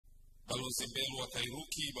Balozi Mbelu wa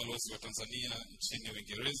Kairuki, balozi wa Tanzania nchini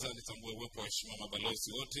Uingereza. Nitambue uwepo wa heshima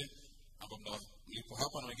mabalozi wote ambao mlipo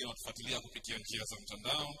hapa na wengine watufuatilia kupitia njia za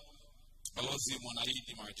mtandao. Balozi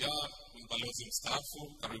Mwanaidi Majar, balozi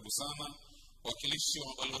mstaafu, karibu sana. Wakilishi wa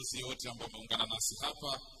mabalozi wote ambao wameungana nasi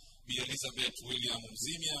hapa, Bi Elizabeth William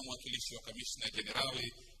Mzimia, mwakilishi wa kamishna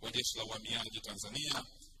generali wa Jeshi la Uhamiaji Tanzania,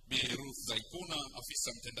 Bi Ruth Zaipuna,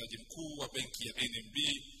 afisa mtendaji mkuu wa benki ya NMB,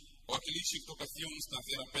 wakilishi kutoka Fumes na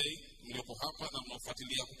Therapy mliopo hapa na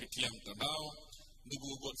mnaofuatilia kupitia mtandao,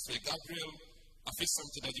 ndugu Godfrey Gabriel, afisa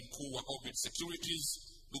mtendaji mkuu wa Orbit Securities,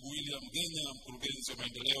 ndugu William Genya, mkurugenzi wa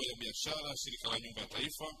maendeleo ya biashara shirika la nyumba ya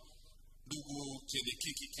taifa, ndugu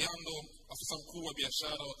Kedekiki Kiando, afisa mkuu wa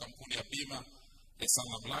biashara wa kampuni ya bima ya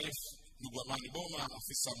Sanlam Life, ndugu Amani Boma,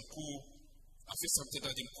 afisa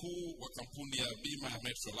mtendaji mkuu wa kampuni ya bima ya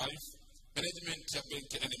Metro Life, management ya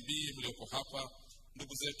benki ya NMB mlioko hapa,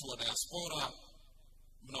 ndugu zetu wa Diaspora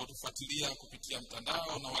mnaotufuatilia kupitia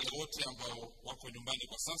mtandao na wale wote ambao wako nyumbani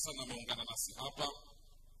kwa sasa na wameungana nasi hapa,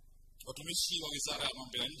 watumishi wa Wizara ya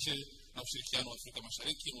Mambo ya Nje na Ushirikiano wa Afrika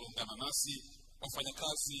Mashariki mnaungana nasi,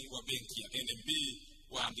 wafanyakazi wa benki ya NMB,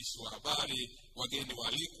 waandishi wa habari, wageni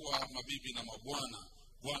waalikwa, mabibi na mabwana.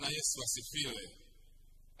 Bwana Yesu asifiwe.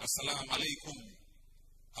 Asalamu alaykum.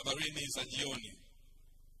 Habarini za jioni.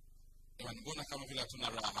 Mbona kama vile hatuna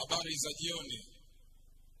raha? Habari za jioni.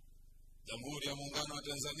 Jamhuri ya Muungano wa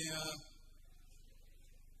Tanzania.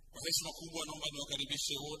 Kwa heshima kubwa naomba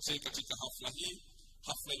niwakaribishe wote katika hafla hii.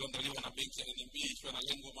 Hafla iliyoandaliwa na benki ya NMB ikiwa na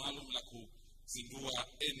lengo maalum la kuzindua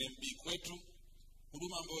NMB Kwetu,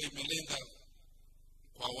 huduma ambayo imelenga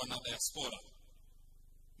kwa wana diaspora.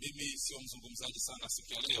 Mimi sio mzungumzaji sana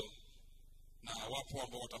siku ya leo, na wapo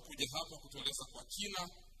ambao watakuja hapa kutueleza kwa kina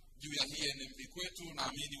juu ya hii NMB Kwetu.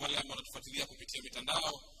 Naamini wale ambao wanatufuatilia kupitia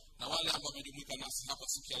mitandao na wale ambao wamejumuika nasi hapa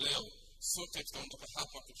siku ya leo, sote tutaondoka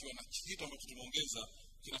hapa tukiwa na kitu ambacho tumeongeza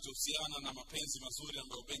kinachohusiana na mapenzi mazuri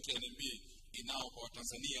ambayo benki ya NMB inao kwa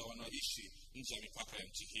Watanzania wanaoishi nje ya mipaka ya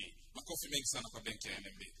nchi hii. Makofi mengi sana kwa benki ya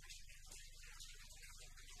NMB.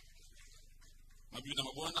 Mabibi na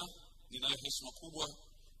mabwana, ninayo heshima kubwa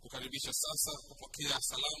kukaribisha sasa kupokea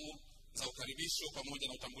salamu za ukaribisho pamoja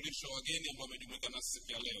na utambulisho wa wageni ambao wamejumuika nasi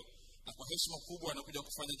siku ya leo. Na kwa heshima kubwa anakuja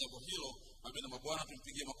kufanya jambo hilo, mabibi na mabwana,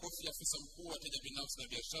 tumpigie makofi afisa mkuu wa wateja binafsi na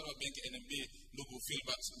biashara wa benki NMB, ndugu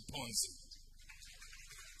Philbert Mponzi.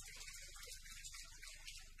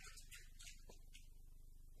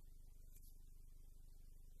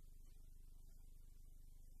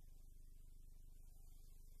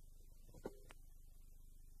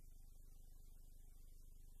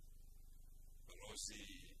 Balozi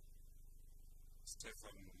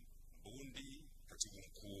Stefan Bundi, katibu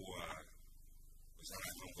mkuu wa Wizara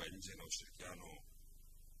ya Mambo ya Nje na Ushirikiano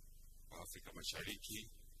wa Afrika Mashariki,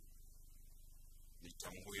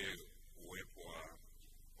 nitambue uwepo wa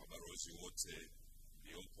mabalozi wote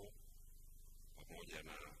waliopo pamoja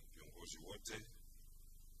na viongozi wote,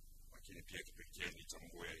 lakini pia kipekee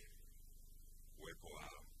nitambue uwepo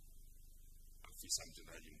wa afisa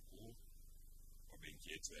mtendaji mkuu wa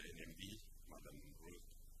benki yetu ya NMB, Madam Ruth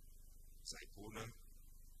Zaipuna,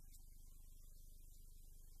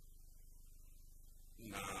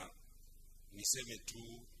 na niseme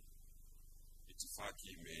tu itifaki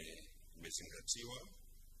imezingatiwa.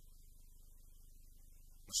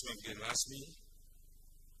 Mheshimiwa mgeni rasmi,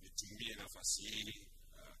 nitumie nafasi hii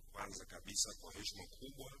kwanza kabisa kwa heshima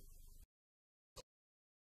kubwa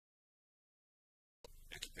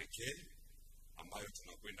ya kipekee ambayo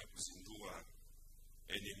tunakwenda kuzindua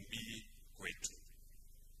NMB Kwetu.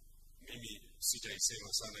 Mimi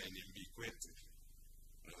sitaisema sana NMB Kwetu,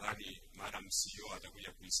 nadhani Madam CEO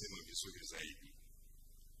atakuja kuisema vizuri zaidi.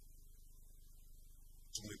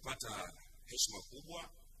 Tumepata heshima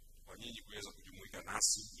kubwa kwa nyinyi kuweza kujumuika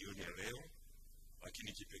nasi jioni ya leo,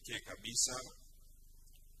 lakini kipekee kabisa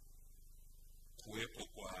kuwepo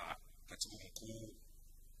kwa katibu mkuu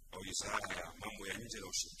wa Wizara ya Mambo ya Nje na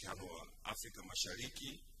Ushirikiano wa Afrika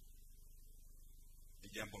Mashariki ni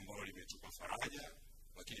jambo ambalo limetupa faraja,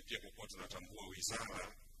 lakini pia kwa kuwa tunatambua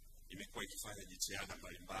wizara imekuwa ikifanya jitihada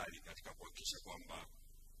mbalimbali katika kuhakikisha kwamba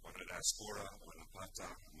wana diaspora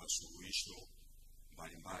wanapata masuluhisho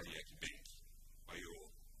mbalimbali ya kibenki. Kwa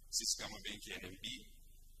hiyo sisi kama benki ya NMB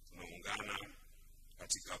tunaungana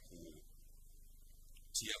katika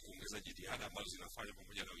kuongeza jitihada ambazo zinafanywa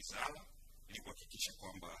pamoja na wizara ili kuhakikisha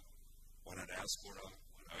kwamba wana diaspora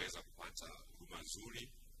wanaweza kupata huduma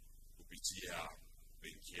nzuri kupitia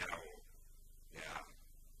benki yao ya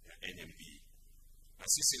NMB. Na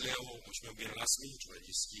sisi leo, Mheshimiwa mgeni rasmi,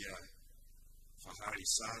 tunajisikia fahari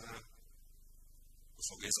sana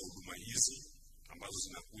kusogeza huduma hizi ambazo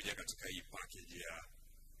zinakuja katika hii package ya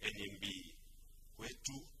NMB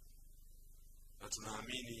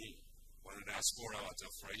diaspora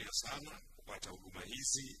watafurahia sana kupata huduma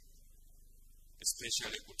hizi,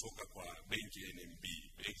 especially kutoka kwa benki ya NMB,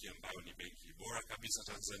 benki ambayo ni benki bora kabisa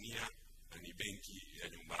Tanzania na ni benki ya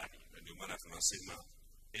nyumbani. Na ndio maana tunasema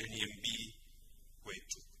NMB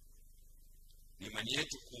Kwetu. Ni imani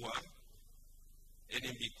yetu kuwa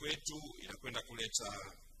NMB Kwetu inakwenda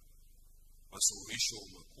kuleta masuluhisho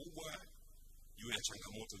makubwa juu ya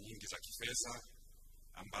changamoto nyingi za kifedha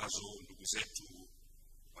ambazo ndugu zetu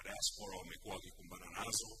wa diaspora wamekuwa wakikumbana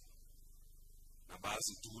nazo, na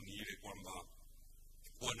baadhi tu ni ile kwamba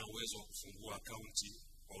kuwa na uwezo wa kufungua akaunti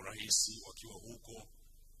kwa urahisi wakiwa huko.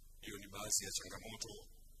 Hiyo ni baadhi ya changamoto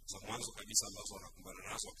za mwanzo kabisa ambazo wanakumbana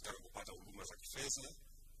nazo wakitaka kupata huduma za kifedha,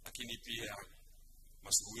 lakini pia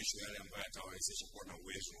masuluhisho yale ambayo yatawawezesha kuwa na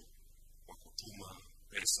uwezo wa kutuma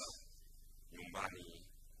pesa nyumbani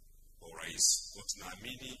kwa urahisi. Kwa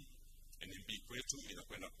tunaamini NMB Kwetu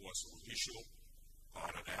inakwenda kuwa suluhisho kwa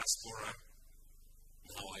wana diaspora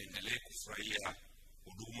na waendelee kufurahia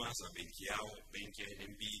huduma za benki yao, benki ya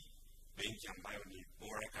NMB, benki ambayo ni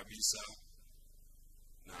bora kabisa.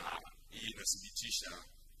 Na hii inathibitisha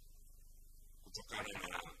kutokana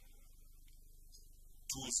na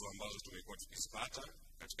tuzo ambazo tumekuwa tukizipata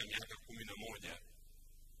katika miaka 11.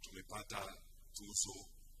 Tumepata tuzo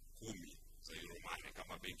 10 za Euromane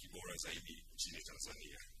kama benki bora zaidi nchini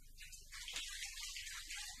Tanzania.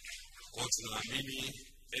 Kwa tunaamini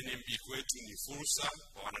NMB Kwetu ni fursa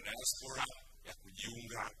kwa wana diaspora ya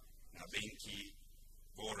kujiunga na benki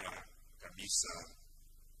bora kabisa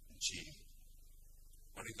nchini.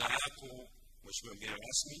 Kwa ridhaa yako Mheshimiwa mgeni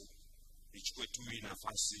rasmi, nichukue tu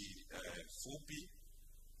nafasi fupi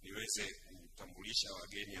niweze kutambulisha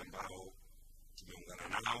wageni ambao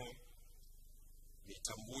tumeungana nao.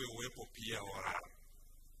 Nitambue uwepo pia wa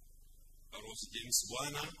Balozi James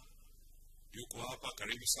Wana, yuko hapa.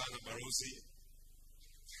 Karibu sana Balozi.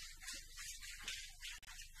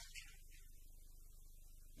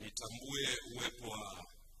 Nitambue uwepo wa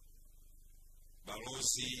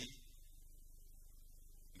Balozi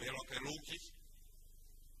Mbelo Keluki.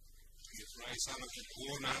 Nimefurahi sana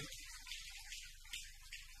kukuona.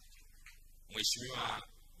 Mheshimiwa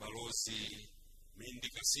Balozi Mindi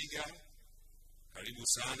Kasiga, karibu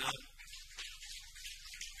sana.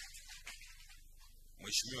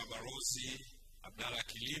 Mheshimiwa Balozi Abdalla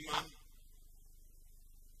Kilima,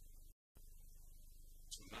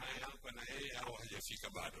 tunaye hapa na yeye au hajafika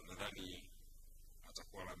bado? Nadhani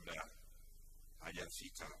atakuwa labda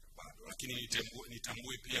hajafika bado, lakini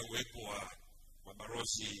nitambue pia uwepo wa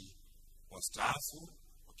mabalozi wastaafu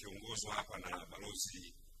wakiongozwa hapa na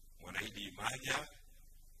Balozi Mwanaidi Maja.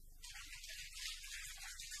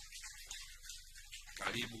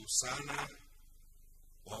 Karibu sana.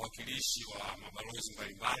 Wawakilishi wa mabalozi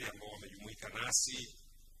mbalimbali ambao wamejumuika nasi,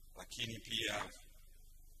 lakini pia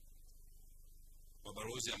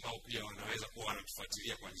mabalozi ambao pia wanaweza kuwa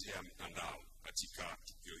wanatufuatilia kwa njia ya mtandao katika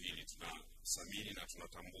tukio hili. Tunathamini na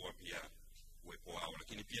tunatambua pia uwepo wao,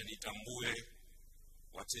 lakini pia nitambue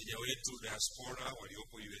wateja wetu diaspora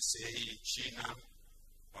waliopo USA, China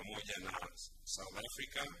pamoja na South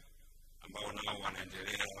Africa ambao nao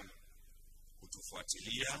wanaendelea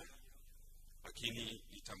kutufuatilia. Lakini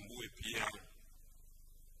nitambue pia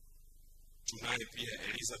tunaye pia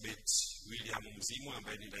Elizabeth William Mzimu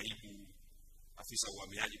ambaye ni naibu afisa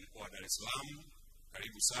uhamiaji mkoa wa Dar es Salaam.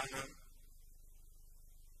 Karibu sana.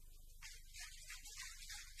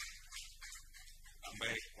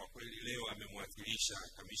 Ambaye kwa kweli leo amemwakilisha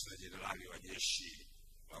Kamishna Jenerali wa Jeshi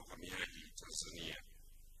la Uhamiaji Tanzania.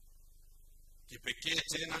 Kipekee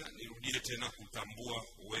tena nirudie tena kutambua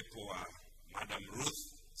uwepo wa Madam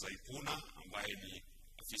Ruth Zaipuna ambaye ni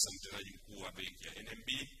afisa mtendaji mkuu wa benki ya NMB.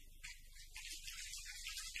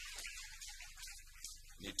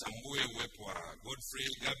 Nitambue uwepo wa Godfrey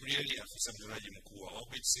Gabriel, afisa mtendaji mkuu wa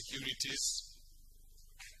Orbit Securities.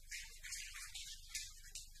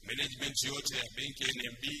 Management yote ya benki ya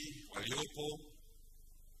NMB waliopo.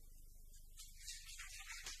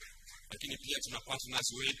 Lakini pia tuna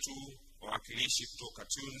partners wetu wawakilishi kutoka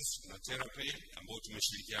Tunes na Therapy ambao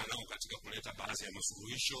tumeshirikiana nao katika kuleta baadhi ya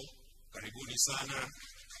masuluhisho. Karibuni sana.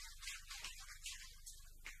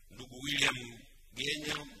 Ndugu William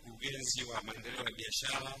Genya, mkurugenzi wa maendeleo ya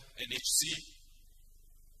biashara NHC,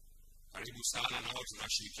 karibu sana, nao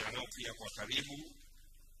tunashirikiana nao pia kwa karibu.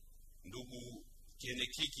 Ndugu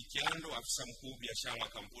Kenekiki Kiando, afisa mkuu biashara wa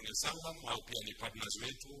kampuni ya Sangam, au pia ni partners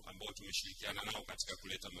wetu ambao tumeshirikiana nao katika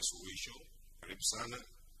kuleta masuluhisho. Karibu sana.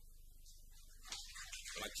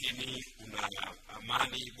 Lakini kuna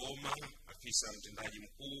Amani Boma, afisa mtendaji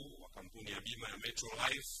mkuu wa kampuni ya bima ya Metro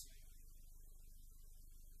Life.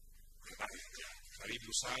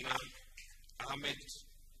 Karibu sana. Ahmed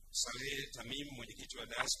Saleh Tamim, mwenyekiti wa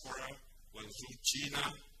Diaspora Guangzhou,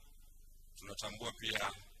 China, tunatambua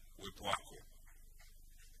pia uwepo wako.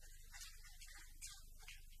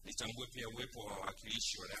 Nitambue pia uwepo wa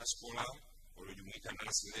wawakilishi wa Diaspora waliojumuika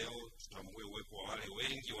nasi leo. Tutambue uwepo wa wale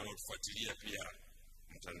wengi wanaotufuatilia pia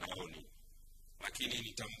mtandaoni. Lakini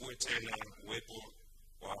nitambue tena uwepo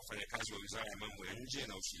wa wafanyakazi wa Wizara ya Mambo ya Nje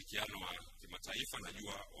na Ushirikiano wa Kimataifa.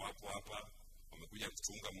 Najua wapo hapa, wamekuja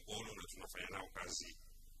kutunga mkono na tunafanya nao kazi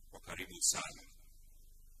kwa karibu sana.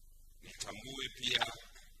 Nitambue pia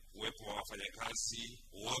uwepo wa wafanyakazi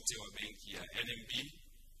wote wa benki ya NMB.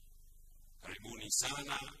 Karibuni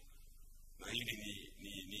sana, na hili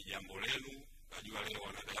ni jambo lenu. Najua leo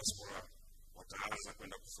wana Diaspora wataanza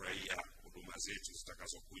kwenda kufurahia huduma zetu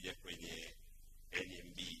zitakazokuja kwenye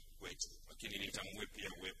NMB Kwetu. Lakini nitambue pia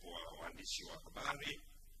uwepo wa waandishi wa habari.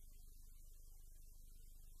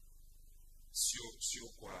 Sio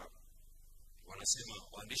kwa wanasema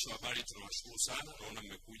waandishi wa habari, tunawashukuru sana. Naona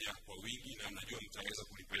mmekuja kwa wingi na najua mtaweza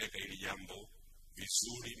kulipeleka hili jambo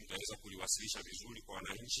vizuri, mtaweza kuliwasilisha vizuri kwa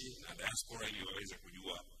wananchi na Diaspora ili waweze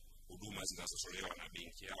kujua huduma zinazotolewa na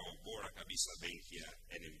benki yao bora kabisa, benki ya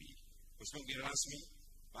NMB. Mheshimiwa mgeni rasmi,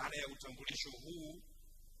 baada ya utambulisho huu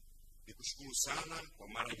nikushukuru sana kwa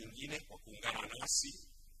mara nyingine kwa kuungana nasi.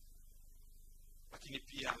 Lakini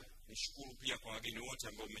pia nishukuru pia kwa wageni wote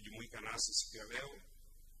ambao mmejumuika nasi siku ya leo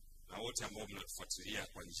na wote ambao mnatufuatilia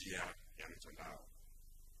kwa njia ya mitandao.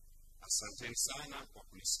 Asanteni sana kwa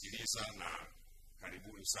kunisikiliza na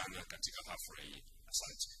karibuni sana katika hafla hii.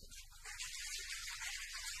 Asante.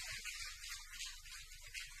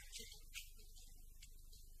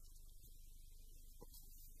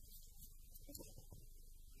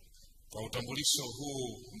 Kwa utambulisho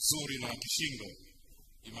huu mzuri na kishindo,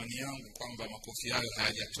 imani yangu kwamba makofi hayo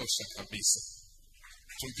hayajatosha kabisa.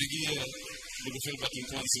 Tumpigie ndugu Philbert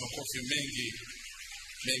Mponzi makofi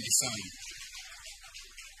mengi sana.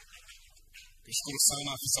 Nishukuru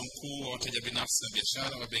sana afisa mkuu wa wateja binafsi na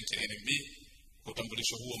biashara wa benki ya NMB kwa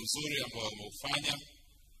utambulisho huo mzuri ambao wameufanya,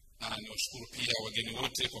 na niwashukuru pia wageni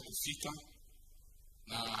wote kwa kufika,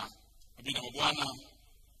 na mabibi na mabwana,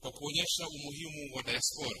 kwa kuonyesha umuhimu wa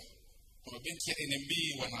Diaspora. Kwa benki ya NMB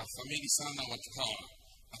wanathamini sana watu hawa,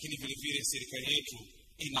 lakini vile vile serikali yetu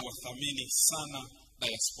inawathamini sana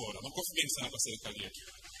Diaspora. Makofi mengi sana kwa serikali yetu.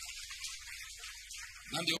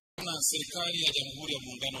 Na ndio maana serikali ya Jamhuri ya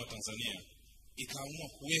Muungano wa Tanzania ikaamua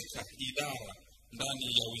kuweka idara ndani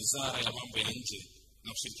ya Wizara ya Mambo ya Nje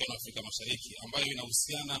na Ushirikiano wa Afrika Mashariki ambayo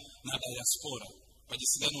inahusiana na Diaspora. Kwa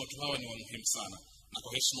jinsi gani watu hawa ni muhimu sana, na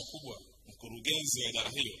kwa heshima kubwa mkurugenzi wa idara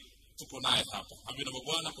hiyo tuko naye hapa. Mabibi na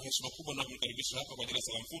mabwana, kwa heshima kubwa na kumkaribisha hapa kwa ajili ya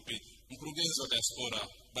salamu fupi mkurugenzi wa Diaspora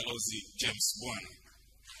Balozi James Wana.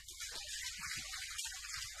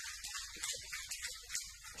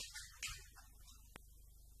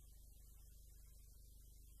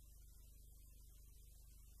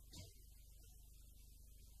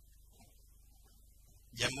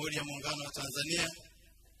 Jamhuri ya Muungano wa Tanzania,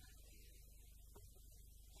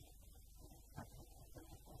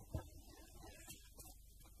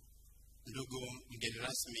 ndugu mgeni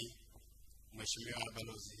rasmi Mheshimiwa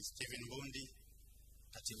Balozi Steven Bundi,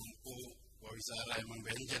 Katibu Mkuu wa Wizara ya Mambo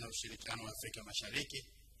ya Nje na Ushirikiano wa Afrika Mashariki,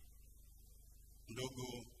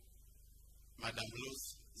 ndugu Madam Ruth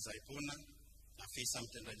Zaipuna, afisa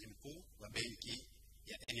mtendaji mkuu wa benki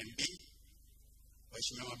ya NMB,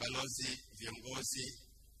 waheshimiwa mabalozi, viongozi,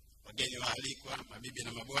 wageni waalikwa, mabibi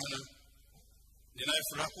na mabwana, ninayo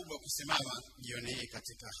furaha kubwa kusimama jioni hii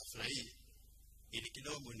katika hafla hii ili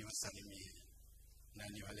kidogo niwasalimie na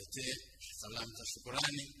niwaletee salamu za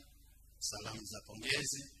shukrani, salamu za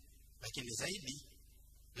pongezi, lakini zaidi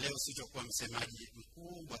leo sitakuwa msemaji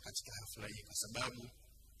mkubwa katika hafla hii kwa sababu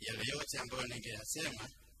yale yote ambayo ningeyasema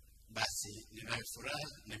basi ninayo furaha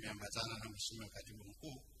nimeambatana na Mheshimiwa Katibu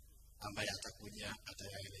Mkuu ambaye atakuja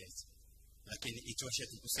atayaeleza. Lakini itoshe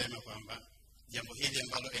tu kusema kwamba jambo hili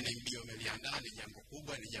ambalo NMB wameliandaa ni jambo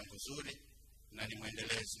kubwa, ni jambo zuri na ni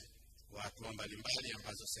mwendelezo wa hatua mbalimbali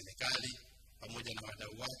ambazo serikali pamoja na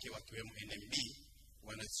wadau wake wakiwemo NMB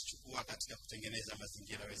wanazichukua katika kutengeneza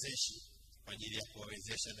mazingira wezeshi kwa ajili ya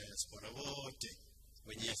kuwawezesha Diaspora wote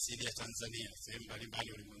wenye asili ya Tanzania sehemu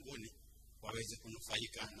mbalimbali ulimwenguni waweze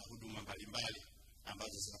kunufaika na huduma mbalimbali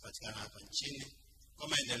ambazo zinapatikana hapa nchini kwa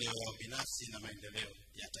maendeleo yao binafsi na maendeleo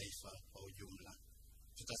ya taifa kwa ujumla.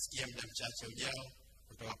 Tutasikia muda mchache ujao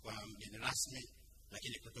kutoka kwa mgeni rasmi,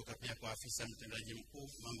 lakini kutoka pia kwa afisa mtendaji mkuu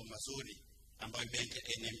mambo mazuri ambayo benki ya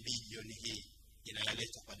NMB jioni hii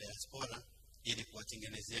inayaleta kwa Diaspora ili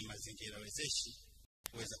kuwatengenezea mazingira wezeshi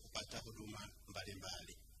kuweza kupata huduma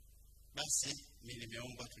mbalimbali. Basi mimi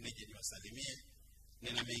nimeomba tunije niwasalimie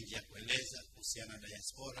nina mengi ya kueleza kuhusiana na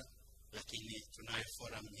Diaspora, lakini tunayo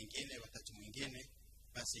forum nyingine wakati mwingine,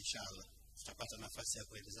 basi inshallah tutapata nafasi ya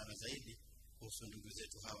kuelezana zaidi kuhusu ndugu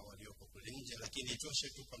zetu hawa walioko kule nje. Lakini itoshe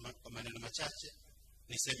tu kwa maneno machache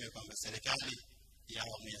niseme kwamba serikali ya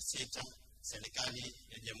awamu ya 6, serikali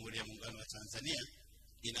ya Jamhuri ya Muungano wa Tanzania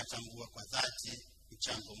inatambua kwa dhati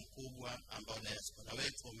mchango mkubwa ambao Diaspora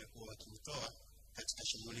wetu wamekuwa wakiutoa katika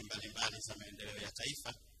shughuli mbalimbali za maendeleo ya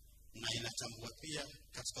taifa, na inatambua pia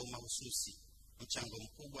katika mahususi mchango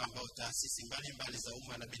mkubwa ambao taasisi mbalimbali za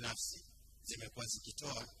umma na binafsi zimekuwa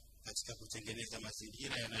zikitoa katika kutengeneza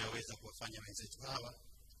mazingira yanayoweza kuwafanya wenzetu hawa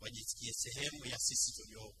wajisikie sehemu ya sisi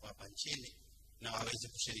tuliopo hapa nchini na waweze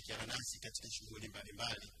kushirikiana nasi katika shughuli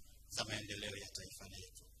mbalimbali za maendeleo ya taifa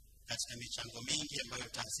letu. Katika michango mingi ambayo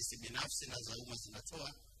taasisi binafsi na za umma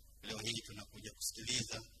zinatoa, leo hii tunakuja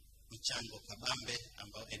kusikiliza mchango kabambe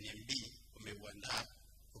ambao NMB umeuandaa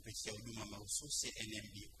kupitia huduma mahususi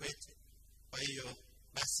NMB Kwetu. Kwa hiyo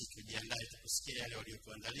basi tujiandae kusikia yale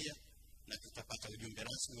waliotuandalia, na tutapata ujumbe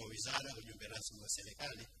rasmi wa wizara, ujumbe rasmi wa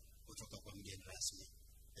serikali kutoka kwa mgeni rasmi.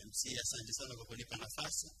 MC, asante sana kwa kunipa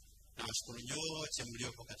nafasi, na washukuru nyote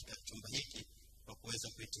mliopo katika chumba hiki kwa kuweza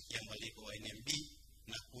kuitikia mwaliko wa NMB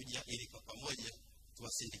na kuja ili kwa pamoja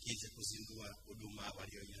tuwasindikize kuzindua huduma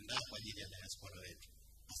walioiandaa kwa ajili ya Diaspora wetu.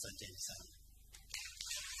 Asanteni sana.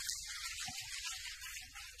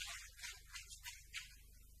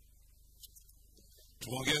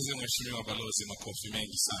 Tuongeze Mheshimiwa Balozi makofi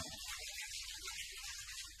mengi sana.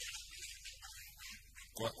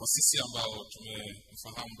 Kwa sisi ambao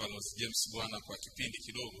tumemfahamu Balozi James Wana kwa kipindi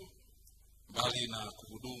kidogo, mbali na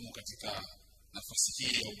kuhudumu katika nafasi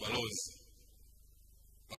hii ya ubalozi,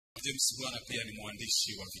 James Wana pia ni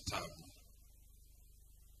mwandishi wa vitabu.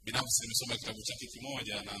 Binafsi nimesoma kitabu chake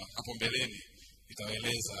kimoja, na hapo mbeleni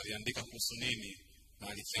nitaeleza aliandika kuhusu nini na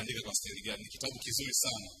alikiandika kwa staili gani. Ni kitabu kizuri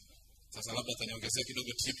sana. Sasa labda ataniongezea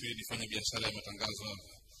kidogo tipu ili nifanye biashara ya matangazo hapa.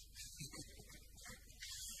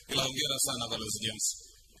 Ila hongera sana Balozi James.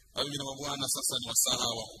 Mimi na mabwana, sasa ni wasaa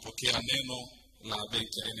wa kupokea neno la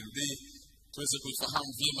benki ya NMB. Tuweze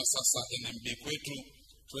kuifahamu vyema sasa NMB Kwetu,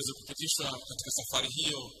 tuweze kupitishwa katika safari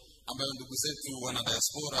hiyo ambayo ndugu zetu wana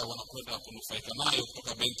Diaspora wanakwenda kunufaika nayo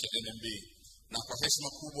kutoka benki ya NMB. Na kwa heshima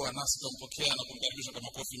kubwa nasi tumpokea na kumkaribisha kwa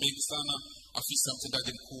makofi mengi sana afisa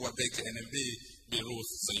mtendaji mkuu wa benki ya NMB, Bi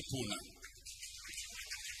Ruth Zaipuna.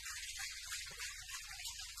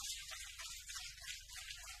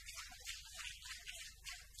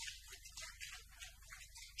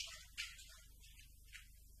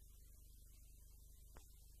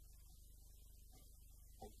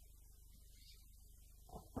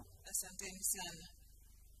 Asanteni sana.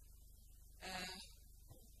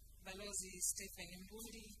 Balozi Stephen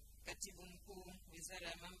Mbundi, Katibu Mkuu Wizara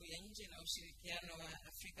ya Mambo ya Nje na Ushirikiano wa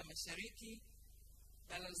Afrika Mashariki,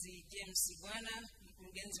 Balozi James Wana,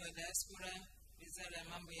 Mkurugenzi wa Diaspora, Wizara ya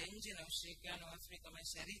Mambo ya Nje na Ushirikiano wa Afrika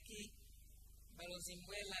Mashariki, Balozi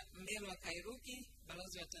Mbelwa Kairuki,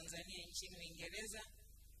 Balozi wa Tanzania nchini Uingereza.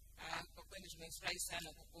 Kwa kweli tumefurahi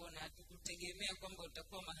sana kukuona, tukutegemea kwamba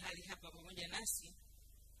utakuwa mahali hapa pamoja nasi.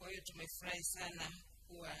 Kwa hiyo tumefurahi sana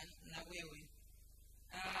kuwa na wewe.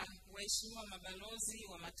 Waheshimiwa mabalozi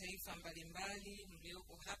wa mataifa mbalimbali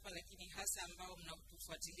mlioko hapa, lakini hasa ambao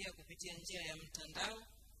mnatufuatilia kupitia njia ya mtandao,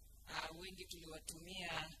 wengi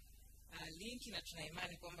tuliwatumia linki na tuna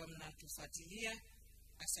imani kwamba mnatufuatilia.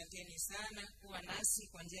 Asanteni sana kuwa nasi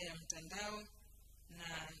kwa njia ya mtandao,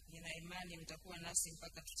 na nina imani mtakuwa nasi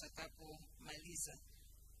mpaka tutakapomaliza.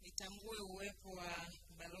 Nitambue uwepo wa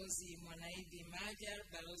Balozi Mwanaidi Majar,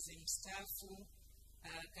 balozi mstaafu.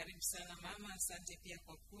 Karibu sana mama, asante pia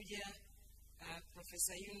kwa kuja.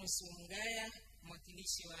 Profesa Yunus Mungaya,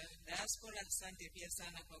 mwakilishi wa Diaspora, asante pia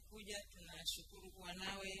sana kwa kuja, tunashukuru kuwa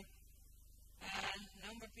nawe.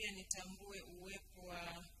 Naomba pia nitambue uwepo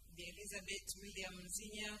wa Bi Elizabeth William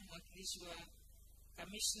Mzinya, mwakilishi wa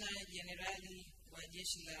Kamishna Jenerali wa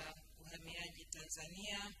Jeshi la Uhamiaji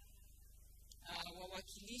Tanzania.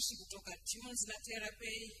 Wawakilishi kutoka Tunes na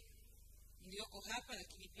Therapy mlioko hapa,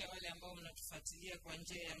 lakini pia wale ambao mnatufuatilia kwa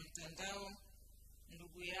njia ya mtandao.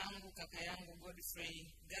 Ndugu yangu, kaka yangu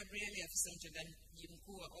Godfrey Gabriel, afisa mtendaji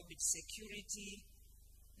mkuu wa Orbit Security.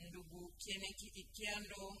 Ndugu Keneki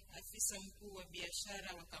Ikiando, afisa mkuu wa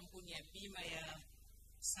biashara wa kampuni ya bima ya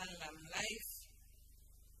Sanlam Life.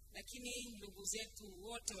 Lakini ndugu zetu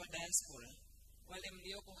wote wa Diaspora, wale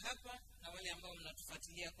mlioko hapa na wale ambao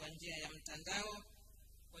mnatufuatilia kwa njia ya mtandao,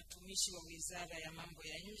 watumishi wa Wizara ya Mambo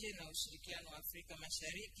ya Nje na Ushirikiano wa Afrika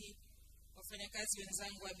Mashariki, wafanyakazi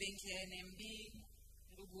wenzangu wa benki ya NMB,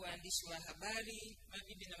 ndugu waandishi wa habari,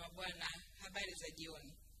 mabibi na mabwana, habari za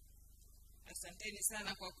jioni. Asanteni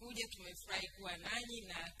sana kwa kuja, tumefurahi kuwa nanyi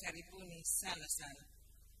na karibuni sana sana.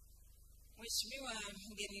 Mheshimiwa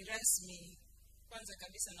mgeni rasmi, kwanza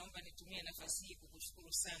kabisa naomba nitumie nafasi hii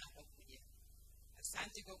kukushukuru sana kwa kuja.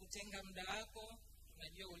 Asante kwa kutenga muda wako.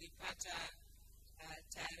 Tunajua ulipata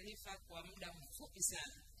taarifa kwa muda mfupi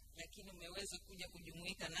sana, lakini umeweza kuja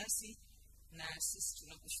kujumuika nasi na sisi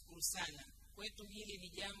tunakushukuru sana. Kwetu hili ni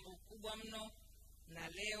jambo kubwa mno, na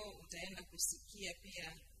leo utaenda kusikia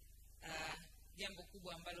pia jambo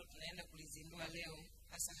kubwa ambalo tunaenda kulizindua leo,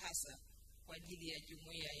 hasa kwa ajili ya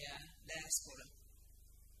jumuiya ya Diaspora.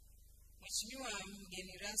 Mheshimiwa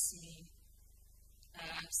mgeni rasmi,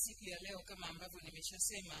 siku ya leo kama ambavyo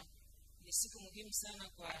nimeshasema ni siku muhimu sana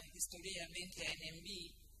kwa historia ya benki ya NMB,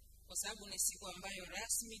 kwa sababu ni siku ambayo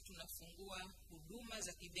rasmi tunafungua huduma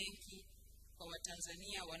za kibenki kwa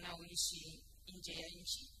Watanzania wanaoishi nje ya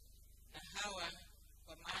nchi. Na hawa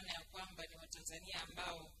kwa maana ya kwamba ni Watanzania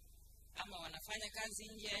ambao ama wanafanya kazi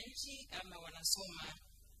nje ya nchi ama wanasoma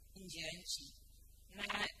nje ya nchi.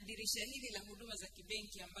 Na dirisha hili la huduma za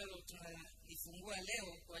kibenki ambalo tunalifungua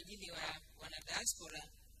leo kwa ajili ya wana diaspora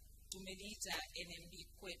tumeliita NMB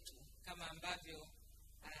Kwetu, kama ambavyo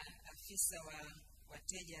afisa wa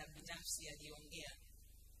wateja binafsi aliongea.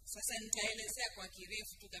 Sasa nitaelezea kwa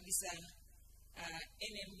kirefu tu kabisa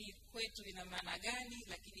NMB Kwetu ina maana gani,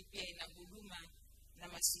 lakini pia ina huduma na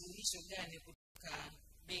masuluhisho gani kutoka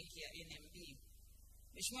benki ya NMB.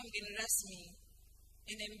 Mheshimiwa mgeni rasmi,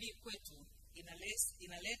 NMB Kwetu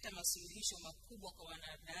inaleta masuluhisho makubwa kwa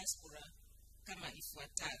wana diaspora kama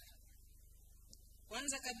ifuatavyo.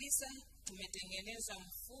 Kwanza kabisa, tumetengeneza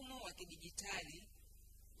mfumo wa kidijitali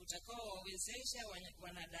utakaowawezesha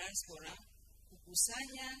wana diaspora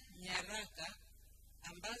kukusanya nyaraka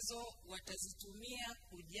ambazo watazitumia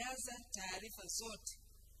kujaza taarifa zote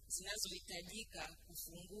zinazohitajika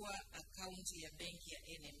kufungua akaunti ya benki ya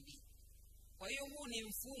NMB. Kwa hiyo huu ni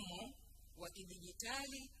mfumo wa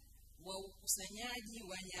kidijitali wa ukusanyaji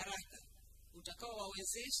wa nyaraka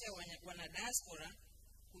utakaowawezesha wana diaspora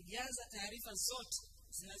kujaza taarifa zote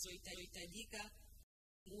zinazohitajika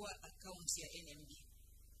kufungua akaunti ya NMB.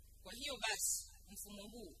 Kwa hiyo basi, mfumo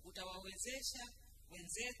huu utawawezesha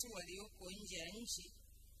wenzetu walioko nje ya nchi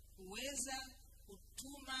kuweza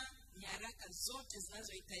kutuma nyaraka zote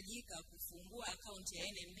zinazohitajika kufungua akaunti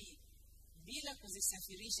ya NMB bila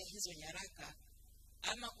kuzisafirisha hizo nyaraka,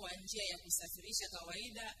 ama kwa njia ya kusafirisha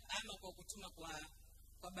kawaida ama kwa kutuma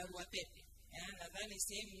kwa barua pepe. Nadhani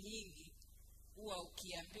sehemu nyingi huwa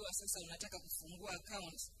ukiambiwa sasa unataka kufungua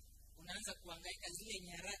account, unaanza kuhangaika zile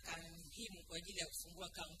nyaraka muhimu kwa ajili ya kufungua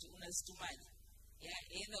account unazitumaje?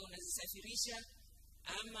 Aidha unazisafirisha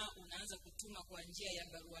ama unaanza kutuma kwa njia ya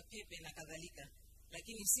barua pepe na kadhalika.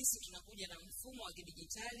 Lakini sisi tunakuja na mfumo wa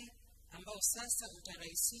kidijitali ambao sasa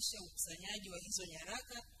utarahisisha ukusanyaji wa hizo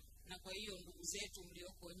nyaraka, na kwa hiyo ndugu zetu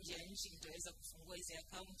mlioko nje ya nchi mtaweza kufungua hizo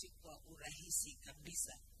akaunti kwa urahisi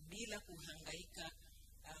kabisa bila kuhangaika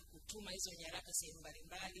kutuma hizo nyaraka sehemu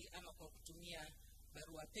mbalimbali ama kwa kutumia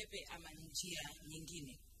barua pepe ama njia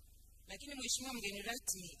nyingine. Lakini Mheshimiwa mgeni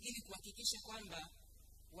rasmi, ili kuhakikisha kwamba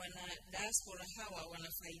wana diaspora hawa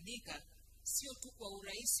wanafaidika sio tu kwa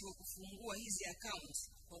urahisi wa kufungua hizi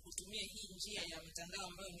akaunti kwa kutumia hii njia ya mtandao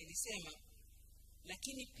ambayo nilisema,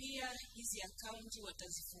 lakini pia hizi akaunti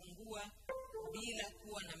watazifungua bila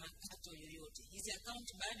kuwa na makato yoyote. Hizi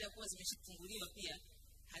akaunti baada ya kuwa zimeshafunguliwa pia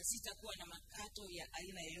hazitakuwa na makato ya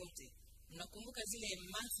aina yoyote. Mnakumbuka zile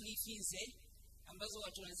monthly fees ambazo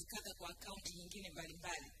watu wanazikata kwa akaunti nyingine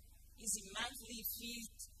mbalimbali? Hizi monthly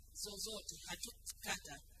fees zozote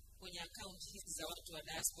hatutakata kwenye akaunti hizi za watu wa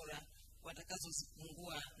diaspora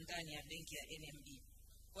watakazozifungua ndani ya benki ya NMB.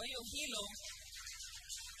 Kwa hiyo hilo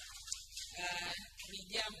ni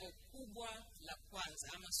jambo kubwa la kwanza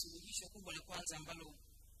ama suluhisho kubwa la kwanza ambalo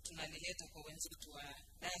tunalileta kwa wenzetu wa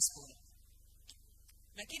diaspora.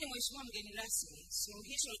 Lakini Mheshimiwa mgeni rasmi,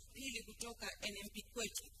 suluhisho pili kutoka NMB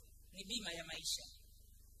Kwetu ni bima ya maisha.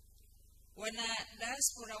 Wana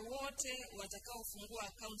diaspora wote watakaofungua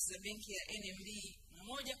akaunti za benki ya NMB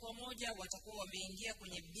moja kwa moja watakuwa wameingia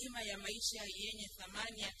kwenye bima ya maisha yenye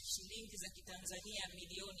thamani ya shilingi za Kitanzania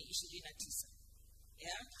milioni 29.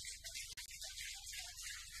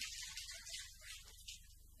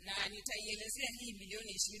 Na nitaielezea hii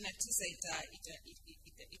milioni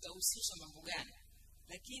 29 itahusisha mambo gani.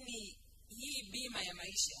 Lakini hii bima ya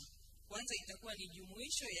maisha kwanza itakuwa ni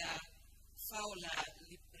jumuisho ya fao la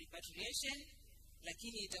repatriation,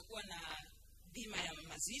 lakini itakuwa na bima ya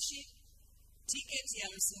mazishi, tiketi ya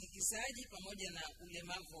msindikizaji pamoja na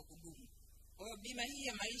ulemavu wa kudumu. Kwa hiyo bima hii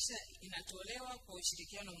ya maisha inatolewa kwa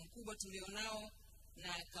ushirikiano mkubwa tulionao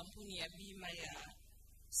na kampuni ya bima ya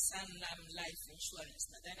Sanlam Life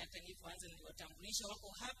Insurance. Nadhani hata nilipoanza niliwatambulisha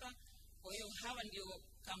wako hapa. Kwa hiyo hawa ndio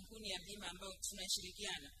kampuni ya bima ambayo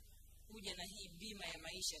tunashirikiana kuja na hii bima ya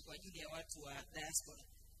maisha kwa ajili ya watu wa diaspora.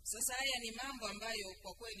 Sasa haya ni mambo ambayo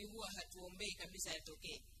kwa kweli huwa hatuombei kabisa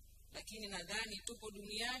yatokee. Lakini nadhani tupo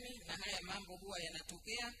duniani na haya mambo huwa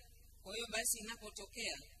yanatokea. Kwa hiyo basi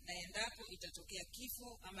inapotokea na endapo itatokea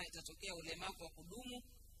kifo ama itatokea ulemavu wa kudumu,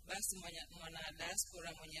 basi mwana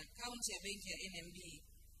diaspora mwenye akaunti ya benki ya NMB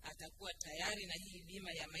atakuwa tayari na hii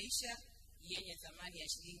bima ya maisha yenye thamani ya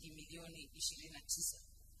shilingi milioni 29.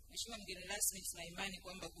 Mheshimiwa mgeni rasmi, tuna imani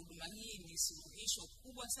kwamba huduma hii ni suluhisho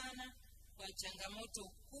kubwa sana kwa changamoto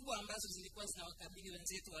kubwa ambazo zilikuwa zinawakabili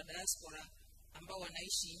wenzetu wa diaspora ambao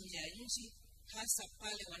wanaishi nje ya nchi, hasa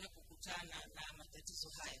pale wanapokutana na matatizo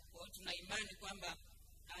haya. Kwa hiyo tuna imani kwamba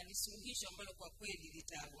ni suluhisho ambalo kwa kweli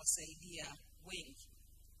litawasaidia wengi.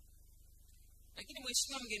 Lakini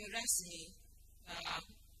Mheshimiwa mgeni rasmi,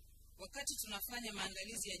 wakati tunafanya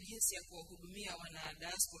maandalizi ya jinsi ya kuwahudumia wana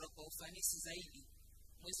diaspora kwa ufanisi zaidi,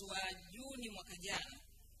 mwezi wa Juni mwaka jana,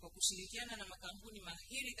 kwa kushirikiana na makampuni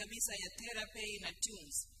mahiri kabisa ya TerraPay na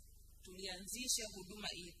Tunes, tulianzisha huduma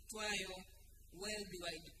iitwayo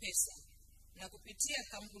Worldwide Pesa. Na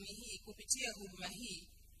kupitia huduma hii,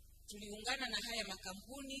 tuliungana na haya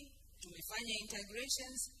makampuni, tumefanya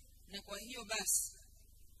integrations, na kwa hiyo basi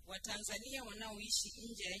Watanzania wanaoishi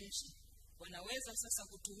nje ya nchi wanaweza sasa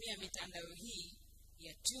kutumia mitandao hii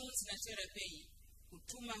ya Tunes na TerraPay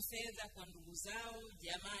kutuma fedha kwa ndugu zao,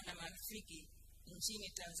 jamaa na marafiki nchini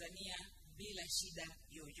Tanzania bila shida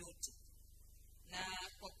yoyote. Na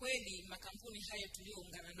kwa kweli makampuni haya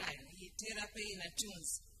tulioungana nayo, hii TerraPay na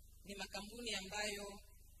Tunes, ni makampuni ambayo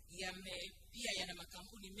pia yana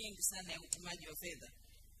makampuni mengi sana ya utumaji wa fedha.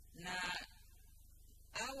 Na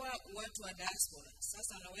hawa watu wa diaspora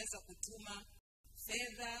sasa wanaweza kutuma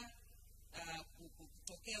fedha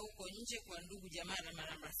kutokea huko nje kwa ndugu jamaa na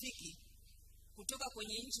marafiki kutoka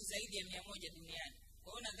kwenye nchi zaidi ya 100 duniani.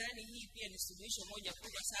 Kwa hiyo nadhani hii pia ni suluhisho moja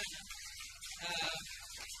kubwa sana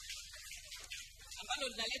ambalo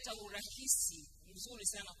linaleta urahisi mzuri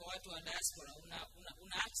sana kwa watu wa diaspora.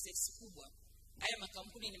 Una access kubwa. Haya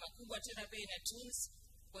makampuni ni makubwa, TerraPay na Tunes.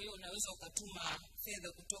 Kwa hiyo unaweza ukatuma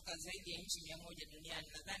fedha kutoka zaidi ya nchi 100 duniani.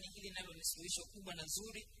 Nadhani hili nalo ni suluhisho kubwa na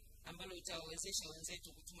zuri ambalo itawawezesha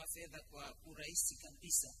wenzetu kutuma fedha kwa urahisi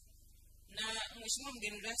kabisa. Na Mheshimiwa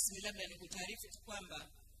mgeni rasmi, labda nikutaarifu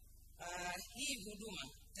kwamba hii huduma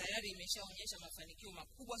tayari imeshaonyesha mafanikio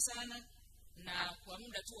makubwa sana, na kwa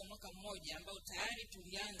muda tu wa mwaka mmoja ambao tayari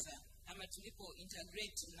tulianza ama tulipo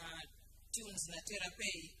integrate na Tunes na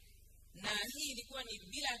TerraPay, na hii ilikuwa ni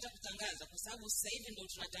bila hata kutangaza, kwa sababu sasa hivi ndio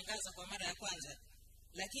tunatangaza kwa mara ya kwanza,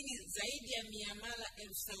 lakini zaidi ya miamala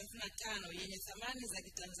 35,000 yenye thamani za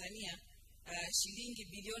Kitanzania shilingi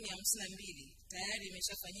bilioni 52 tayari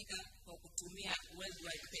imeshafanyika kwa kutumia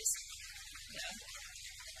Worldwide Pesa.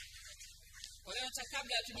 Kwa hiyo hata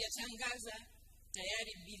kabla hatujatangaza,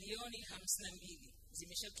 tayari bilioni 52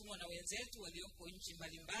 zimeshatumwa na wenzetu walioko nchi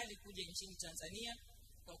mbalimbali kuja nchini Tanzania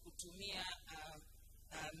kwa kutumia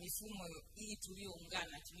mifumo hii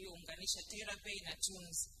tuliounganisha TerraPay na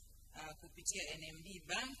Tunes kupitia NMB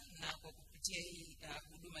Bank na kwa kupitia hii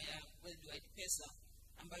huduma ya Worldwide Pesa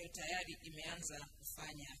ambayo tayari imeanza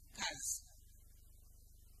kufanya kazi.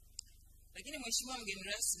 Lakini Mheshimiwa mgeni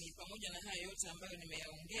rasmi, pamoja na haya yote ambayo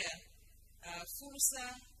nimeyaongea,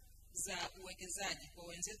 fursa za uwekezaji kwa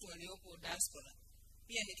wenzetu waliopo diaspora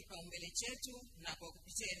pia ni kipaumbele chetu, na kwa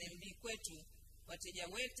kupitia NMB Kwetu wateja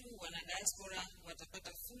wetu wana diaspora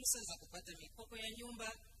watapata fursa za kupata mikopo ya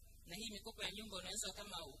nyumba. Na hii mikopo ya nyumba unaweza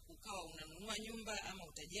kama ukawa unanunua nyumba ama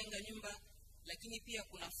utajenga nyumba, lakini pia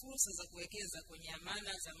kuna fursa za kuwekeza kwenye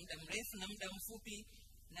amana za muda mrefu na muda mfupi.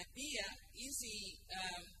 Na pia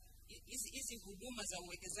hizi huduma za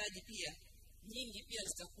uwekezaji pia nyingi pia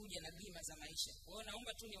zitakuja na bima za maisha. Kwa hiyo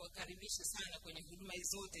naomba tu niwakaribishe sana kwenye huduma hizo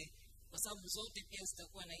zote, kwa sababu zote pia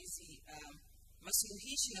zitakuwa na hizi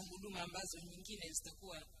masuluhishi na huduma ambazo nyingine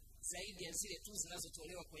zitakuwa zaidi ya zile tu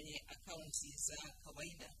zinazotolewa kwenye akaunti za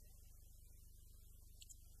kawaida.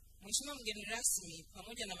 Mheshimiwa mgeni rasmi,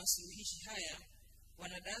 pamoja na masuluhishi haya,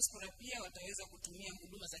 wana diaspora pia wataweza kutumia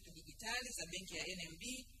huduma za kidijitali za benki ya NMB,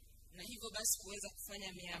 na hivyo basi kuweza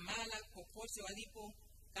kufanya miamala popote walipo,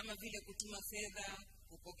 kama vile kutuma fedha,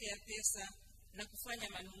 kupokea pesa na kufanya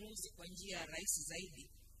manunuzi kwa njia rahisi zaidi,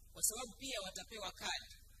 kwa sababu pia watapewa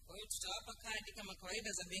kadi. Kwa hiyo tutawapa kadi kama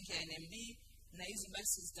kawaida za benki ya NMB, na hizi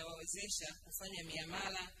basi zitawawezesha kufanya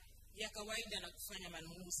miamala ya kawaida na kufanya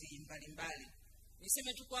manunuzi mbalimbali.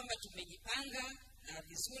 Niseme tu kwamba tumejipanga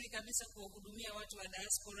vizuri kabisa kuwahudumia watu wa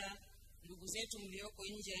diaspora, ndugu zetu mlioko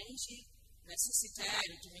nje ya nchi, na sisi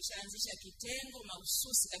tayari tumeshaanzisha kitengo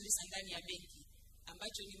mahususi kabisa ndani ya benki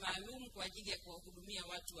ambacho ni maalum kwa ajili ya kuwahudumia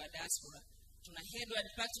watu wa diaspora. Tuna head wa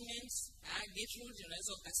department, Gertrude,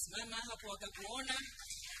 unaweza ukasimama hapo wakakuona.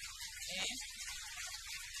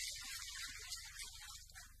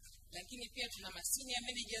 Lakini pia tuna senior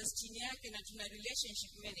managers chini yake na tuna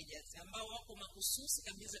relationship managers ambao wako mahususi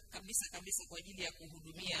kabisa kwa ajili ya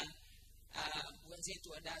kuhudumia wenzetu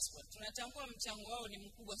wa diaspora. Tunatambua mchango wao ni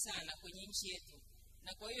mkubwa sana kwenye nchi yetu,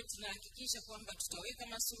 na kwa hiyo tunahakikisha kwamba tutaweka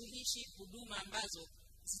masuluhishi, huduma ambazo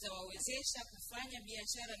zitawawezesha kufanya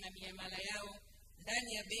biashara na miamala yao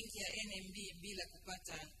ndani ya benki ya NMB bila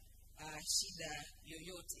kupata shida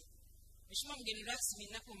yoyote. Mheshimiwa mgeni rasmi,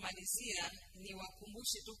 ninapomalizia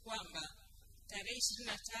niwakumbushe tu kwamba tarehe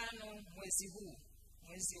 25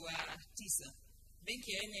 mwezi wa 9,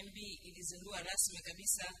 benki ya NMB ilizindua rasmi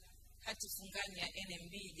kabisa hati fungani ya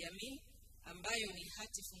NMB Jamii, ambayo ni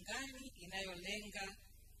hati fungani inayolenga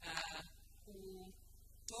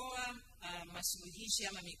kutoa masuluhishi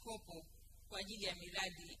ama mikopo kwa ajili ya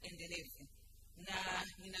miradi endelevu. Na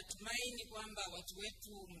ninatumaini kwamba watu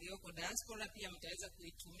wetu mlioko diaspora pia mtaweza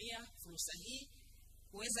kuitumia fursa hii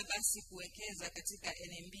kuweza basi kuwekeza katika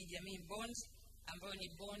NMB Jamii Bond, ambayo ni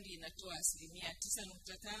bondi inatoa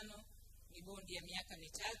 9.5%, ni bondi ya miaka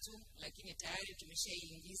 3, lakini tayari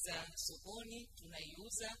tumeshaiingiza sokoni,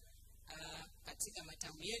 tunaiuza katika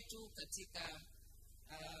matawi yetu, katika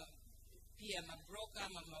pia mabroker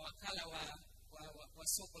ama mawakala wa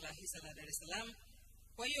soko la hisa la Dar es Salaam.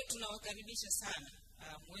 Kwa hiyo tunawakaribisha sana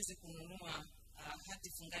muweze kununua hati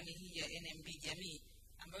fungani hii ya NMB Jamii,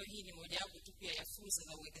 ambayo hii ni mojawapo tu pia ya fursa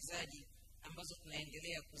za uwekezaji ambazo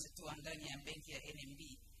tunaendelea kuzitoa ndani ya benki ya NMB.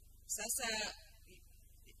 Sasa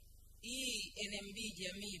hii NMB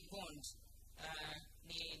Jamii Bond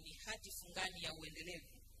ni hati fungani ya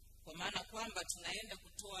uendelevu, kwa maana kwamba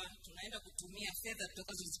tunaenda kutumia fedha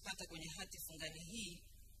tutakazozipata kwenye hati fungani hii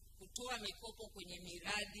kutoa mikopo kwenye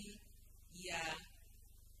miradi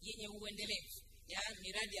yenye uendelevu,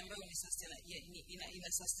 miradi ambayo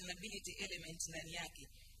ina sustainability element ndani yake.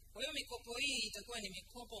 Kwa hiyo mikopo hii itakuwa ni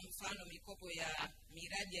mikopo, mfano mikopo ya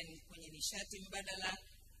miradi kwenye nishati mbadala,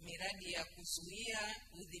 miradi ya kuzuia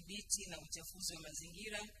udhibiti na uchafuzi wa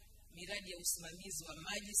mazingira, miradi ya usimamizi wa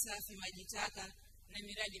maji safi, maji taka, na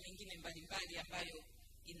miradi mingine mbalimbali ambayo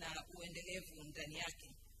ina uendelevu ndani yake.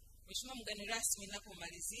 Mheshimiwa mgeni rasmi,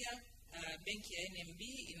 ninapomalizia, benki ya NMB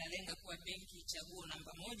inalenga kuwa benki chaguo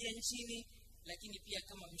namba 1 nchini, lakini pia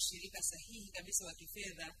kama mshirika sahihi kabisa wa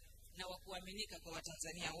kifedha na wa kuaminika kwa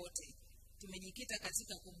Watanzania wote. Tumejikita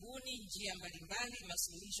katika kubuni njia mbalimbali,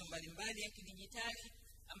 masuluhisho mbalimbali ya kidijitali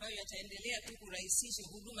ambayo yataendelea tu kurahisisha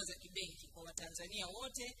huduma za kibenki kwa Watanzania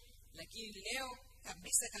wote, lakini leo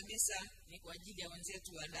kabisa ni kwa ajili ya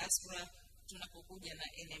wenzetu wa diaspora tunapokuja na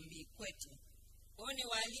NMB Kwetu. Kwa hiyo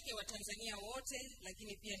niwaalike Watanzania wote,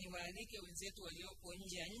 lakini pia niwaalike wenzetu walioko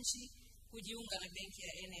nje ya nchi kujiunga na benki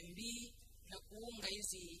ya NMB na kuunga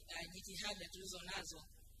hizi jitihada tulizonazo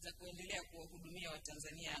za kuendelea kuwahudumia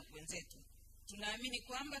Watanzania wenzetu. Tunaamini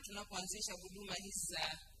kwamba tunapoanzisha huduma hizi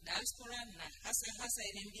za diaspora na hasa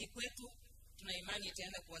NMB Kwetu, tuna imani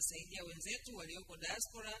itaenda kuwasaidia wenzetu walioko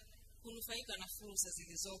diaspora kunufaika na fursa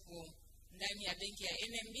zilizopo ndani ya benki ya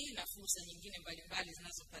NMB na fursa nyingine mbalimbali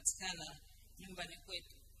zinazopatikana nyumbani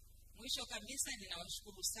kwetu. Mwisho kabisa,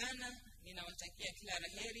 ninawashukuru sana, ninawatakia kila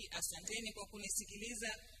laheri. Asanteni kwa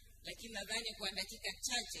kunisikiliza, lakini nadhani kwa dakika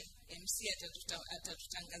chache MC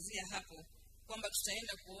atatutangazia hapo kwamba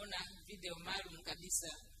tutaenda kuona video maalum kabisa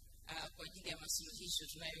kwa ajili ya masuluhisho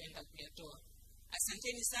tunayoenda kuyatoa.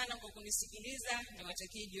 Asanteni sana kwa kunisikiliza,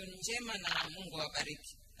 niwatakie jioni njema na Mungu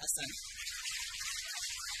awabariki. Asante.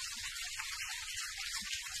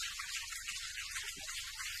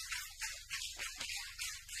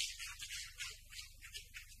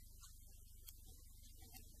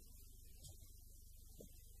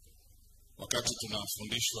 Wakati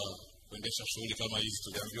tunafundishwa kuendesha shughuli kama hizi,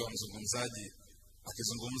 tuliambiwa mzungumzaji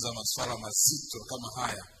akizungumza masuala mazito kama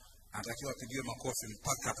haya anatakiwa apigiwe makofi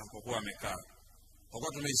mpaka atakapokuwa amekaa. Kwa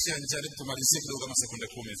kuwa tumeishia njiani, tumalizie kidogo kama sekunde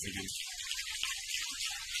 10 hivi.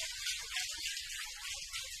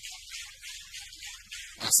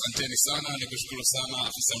 Asanteni sana, nikushukuru sana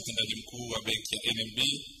afisa mtendaji mkuu wa benki ya NMB,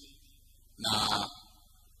 na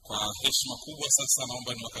kwa heshima kubwa sasa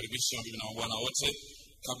naomba niwakaribishe wabibi na mabwana wote.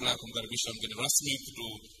 Kabla ya kumkaribisha mgeni rasmi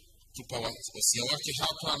kutupa wasia wake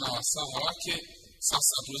hapa na wasaha wake,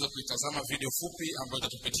 sasa tuweza kuitazama video fupi ambayo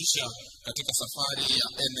itatupitisha katika safari ya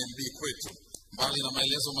NMB Kwetu. Mbali na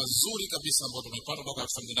maelezo mazuri kabisa ambayo tumepata kutoka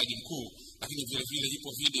afisa mtendaji mkuu, lakini vile vile ipo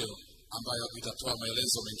video ambayo itatoa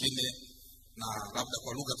maelezo mengine na labda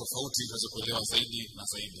kwa lugha tofauti tuweze kuelewa zaidi na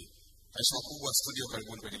zaidi. Heshima kubwa studio,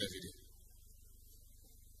 karibuni kwenye video.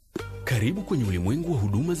 Karibu kwenye ulimwengu wa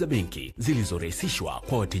huduma za benki zilizorahisishwa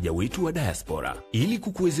kwa wateja wetu wa Diaspora. Ili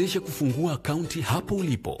kukuwezesha kufungua akaunti hapo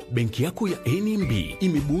ulipo, benki yako ya NMB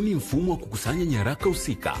imebuni mfumo wa kukusanya nyaraka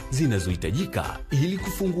husika zinazohitajika ili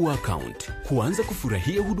kufungua akaunti. Kuanza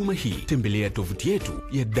kufurahia huduma hii, tembelea tovuti yetu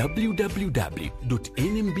ya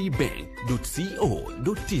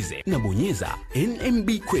www.nmbbank.co.tz na bonyeza NMB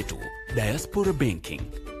Kwetu Diaspora Banking,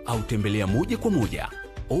 au tembelea moja kwa moja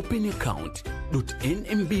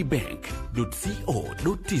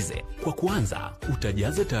openaccount.nmbbank.co.tz. Kwa kuanza,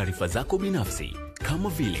 utajaza taarifa zako binafsi kama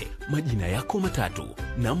vile majina yako matatu,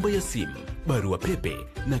 namba ya simu, barua pepe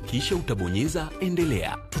na kisha utabonyeza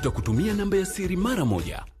endelea. Tutakutumia namba ya siri mara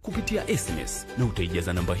moja kupitia SMS na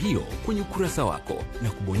utaijaza namba hiyo kwenye ukurasa wako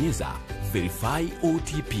na kubonyeza Verify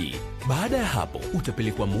OTP. Baada ya hapo,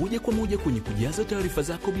 utapelekwa moja kwa moja kwenye kujaza taarifa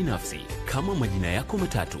zako binafsi kama majina yako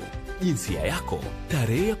matatu, jinsia yako,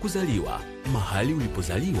 tarehe ya kuzaliwa, mahali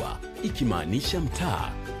ulipozaliwa ikimaanisha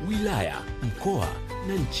mtaa, wilaya, mkoa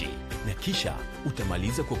na nchi, na kisha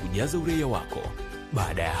utamaliza kwa kujaza uraia wako.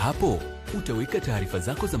 Baada ya hapo, utaweka taarifa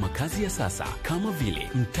zako za makazi ya sasa kama vile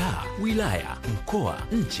mtaa, wilaya, mkoa,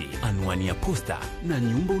 nchi, anwani ya posta na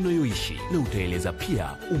nyumba unayoishi, na utaeleza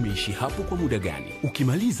pia umeishi hapo kwa muda gani.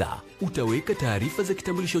 Ukimaliza, utaweka taarifa za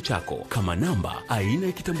kitambulisho chako kama namba, aina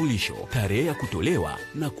ya kitambulisho, tarehe ya kutolewa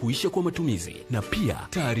na kuisha kwa matumizi, na pia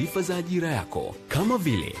taarifa za ajira yako kama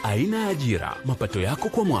vile aina ya ajira, mapato yako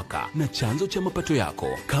kwa mwaka na chanzo cha mapato yako.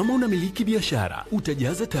 Kama unamiliki biashara,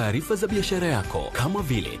 utajaza taarifa za biashara yako kama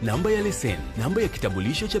vile namba ya leseni, namba ya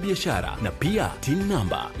kitambulisho cha biashara na pia TIN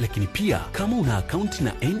namba. Lakini pia kama una akaunti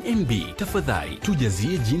na NMB, tafadhali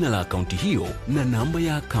tujazie jina la akaunti hiyo na namba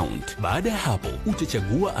ya akaunti. Baada ya hapo,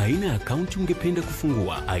 utachagua aina ya akaunti ungependa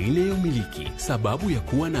kufungua, aina ya umiliki, sababu ya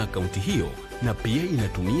kuwa na akaunti hiyo, na pia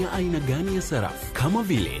inatumia aina gani ya sarafu kama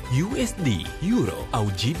vile USD, Euro au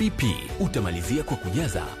GBP. Utamalizia kwa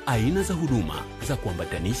kujaza aina za huduma za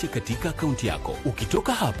kuambatanisha katika akaunti yako.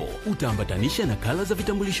 Ukitoka hapo, utaambatanisha nakala za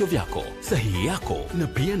vitambulisho vyako, sahihi yako na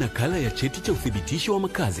pia nakala ya cheti cha uthibitisho wa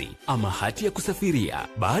makazi ama hati ya kusafiria.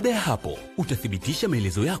 Baada ya hapo, utathibitisha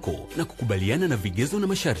maelezo yako na kukubaliana na vigezo na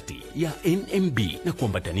masharti ya NMB na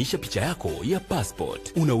kuambatanisha picha yako ya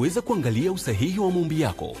passport. Unaweza kuangalia usahihi wa maombi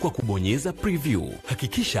yako kwa kubonyeza preview.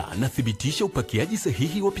 Hakikisha na thibitisha upakiaji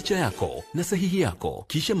sahihi wa picha yako na sahihi yako,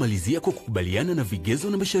 kisha malizia kwa kukubaliana na vigezo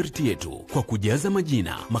na masharti yetu kwa kujaza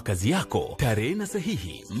majina, makazi yako, tarehe na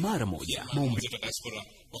sahihi mara moja. Maombi ya Diaspora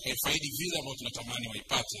wakaifaidi vile ambao tunatamani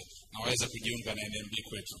waipate na waweza kujiunga na NMB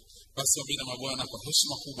Kwetu. Basi wabii na mabwana, kwa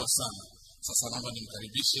heshima kubwa sana, sasa naomba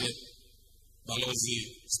nimkaribishe Balozi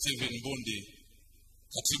Stephen Mbundi,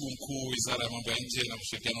 Katibu Mkuu Wizara ya Mambo ya Nje na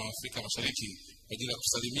Ushirikiano wa Afrika Mashariki, kwa ajili ya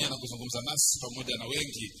kusalimia na kuzungumza nasi pamoja na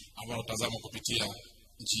wengi ambao watazama kupitia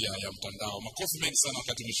njia ya mtandao. Makofi mengi sana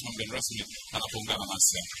wakati mheshimiwa mgeni rasmi anapoungana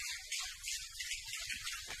nasi.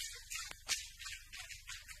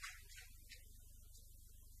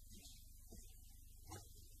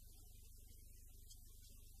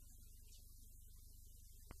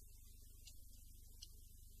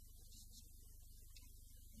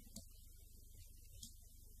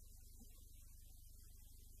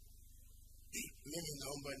 Mimi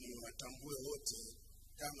naomba ni watambue wote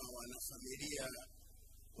kama wanafamilia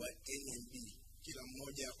wa NMB, kila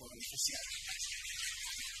mmoja kwa nafasi yake.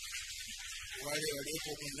 Wale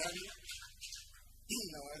waliopo ndani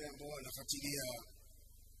na wale ambao wanafuatilia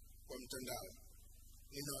kwa mtandao,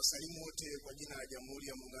 ninawasalimu wote kwa jina la Jamhuri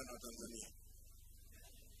ya Muungano wa Tanzania.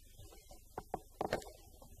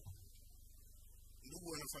 Ndugu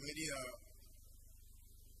wanafamilia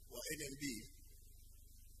wa NMB,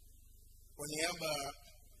 kwa niaba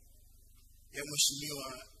ya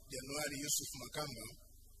Mheshimiwa Januari Yusuf Makamba,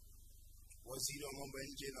 Waziri wa Mambo ya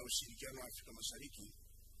Nje na Ushirikiano wa Afrika Mashariki,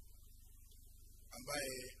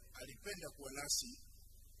 ambaye alipenda kuwa nasi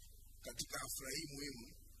katika hafla hii muhimu,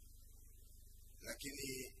 lakini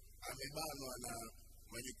amebanwa na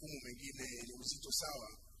majukumu mengine yenye uzito sawa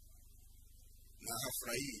na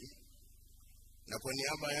hafla hii, na kwa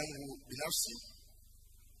niaba yangu binafsi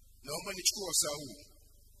naomba nichukue wasaa huu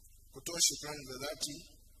kutoa shukrani za dhati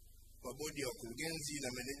kwa bodi ya wakurugenzi na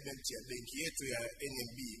management ya benki yetu ya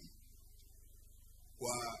NMB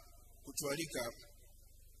kwa kutualika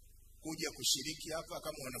kuja kushiriki hapa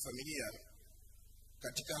kama wanafamilia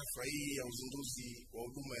katika hafla hii ya uzinduzi wa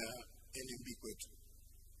huduma ya NMB Kwetu.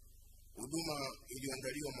 Huduma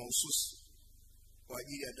iliyoandaliwa mahususi kwa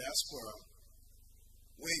ajili ya diaspora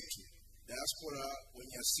wetu, diaspora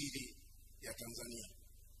wenye asili ya Tanzania.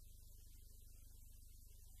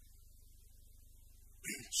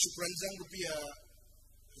 Shukrani zangu pia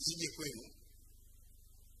zije kwenu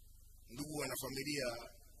ndugu wanafamilia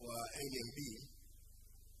wa NMB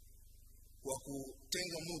kwa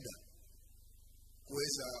kutenga muda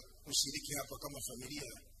kuweza kushiriki hapa kama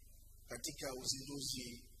familia katika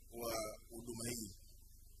uzinduzi wa huduma hii.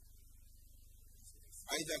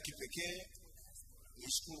 Aidha kipekee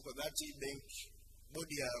nishukuru kwa dhati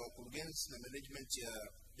bodi ya wakurugenzi na management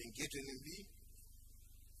ya benki yetu NMB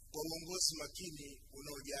kwa uongozi makini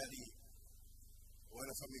unaojali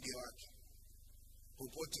wanafamilia wake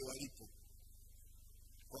popote walipo,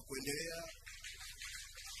 kwa kuendelea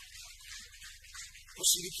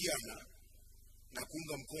kushirikiana na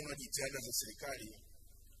kuunga mkono jitihada za serikali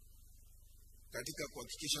katika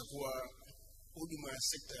kuhakikisha kuwa huduma ya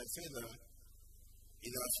sekta ya fedha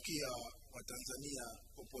inawafikia Watanzania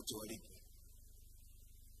popote walipo.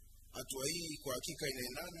 Hatua hii kwa hakika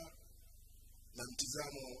inaendana na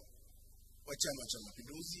mtizamo wa Chama cha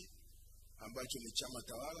Mapinduzi ambacho ni chama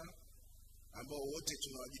tawala, ambao wote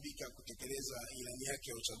tunawajibika kutekeleza ilani yake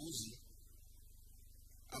ya uchaguzi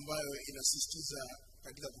ambayo inasisitiza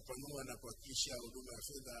katika kupanua na kuhakikisha huduma ya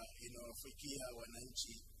fedha inawafikia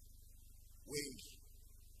wananchi wengi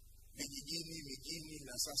vijijini, mijini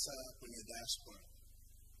na sasa kwenye diaspora.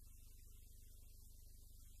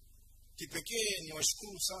 Kipekee ni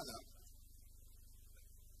washukuru sana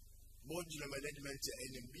bodi na management ya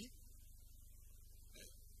NMB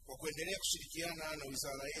kwa kuendelea kushirikiana na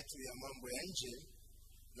wizara yetu ya mambo ya nje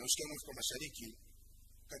na ushirikiano wa Afrika Mashariki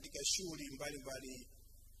katika shughuli mbalimbali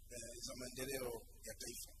za maendeleo ya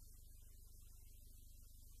taifa.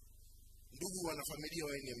 Ndugu wanafamilia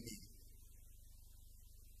wa NMB,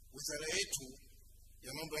 wizara yetu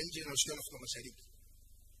ya mambo ya nje na ushirikiano wa Afrika Mashariki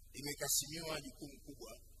imekasimiwa jukumu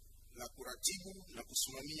kubwa la kuratibu na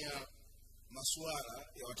kusimamia masuala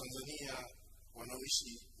ya Watanzania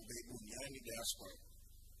wanaoishi ughaibuni, yaani diaspora.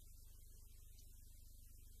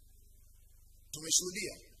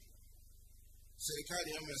 Tumeshuhudia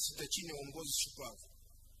serikali ya awamu ya 6 chini ya uongozi shupavu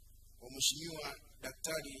wa Mheshimiwa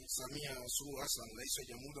Daktari Samia Suluhu Hassan, Rais wa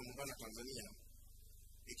Jamhuri ya Muungano wa Tanzania,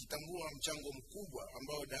 ikitambua mchango mkubwa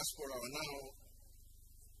ambao diaspora wanao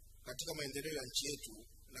katika maendeleo ya nchi yetu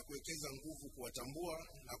na kuwekeza nguvu kuwatambua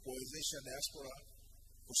na kuwawezesha diaspora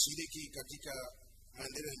kushiriki katika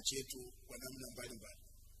maendeleo ya nchi yetu kwa namna mbalimbali.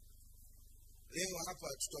 Leo hapa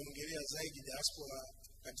tutaongelea zaidi diaspora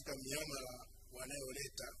katika miamala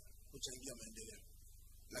wanayoleta kuchangia maendeleo,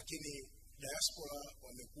 lakini diaspora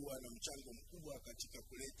wamekuwa na mchango mkubwa katika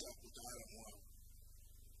kuleta utaalamu wao.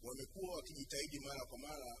 Wamekuwa wakijitahidi mara kwa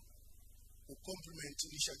mara kucomplement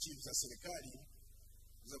initiatives za serikali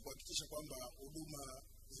za kuhakikisha kwamba huduma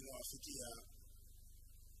zinawafikia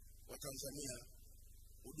Watanzania,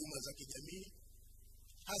 huduma za kijamii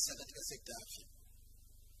hasa katika sekta ya afya.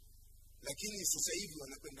 Lakini sasa hivi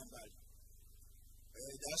wanakwenda mbali.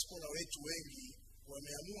 Diaspora wetu wengi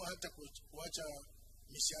wameamua hata kuacha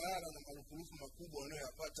mishahara na marupurupu makubwa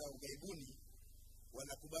wanayopata ughaibuni,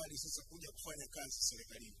 wanakubali sasa kuja kufanya kazi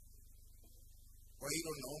serikalini. Kwa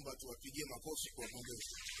hilo naomba tuwapigie makofi kwa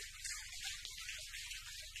pongezi.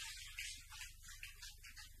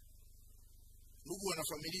 Ndugu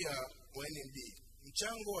wanafamilia wa NMB,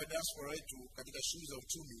 mchango wa diaspora wetu katika shughuli za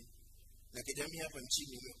uchumi na kijamii hapa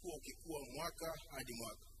nchini umekuwa ukikua mwaka hadi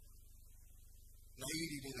mwaka. Na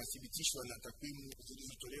hili linathibitishwa na takwimu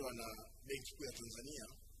zilizotolewa na Benki Kuu ya Tanzania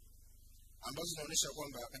ambazo zinaonyesha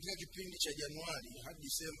kwamba katika kipindi cha Januari hadi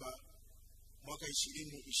Disemba mwaka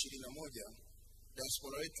 2021,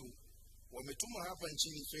 diaspora wetu wametuma hapa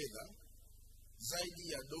nchini fedha zaidi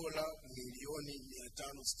ya dola milioni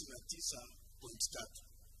 569.3.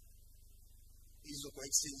 Hizo kwa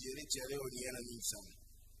exchange rate ya leo ni hela nyingi sana.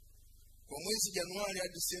 Kwa mwezi Januari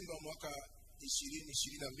hadi Disemba mwaka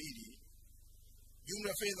 2022,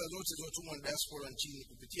 jumla fedha zote zilizotumwa na diaspora nchini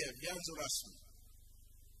kupitia vyanzo rasmi,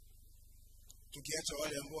 tukiacha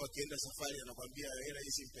wale ambao wakienda safari anakuambia hela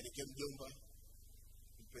hizi mpelekee mjomba,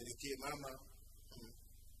 mpelekee mama,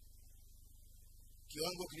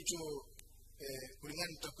 kiwango kilicho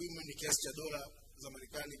kulingana na takwimu ni kiasi cha dola za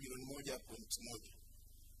Marekani bilioni 1.1,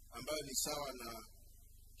 ambayo ni sawa na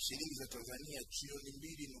shilingi za Tanzania trilioni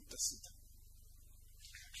 2.6.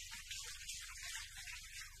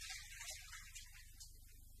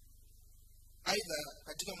 Aidha,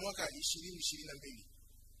 katika mwaka 2022,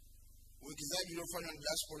 uwekezaji uliofanywa na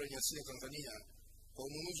diaspora ya asili ya Tanzania kwa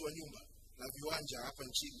ununuzi wa nyumba na viwanja hapa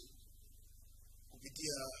nchini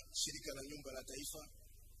kupitia shirika la nyumba la taifa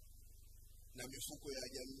na mifuko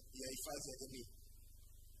ya hifadhi ya jamii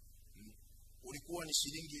ulikuwa ni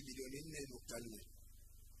shilingi bilioni 4.4.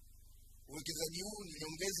 Uwekezaji huu ni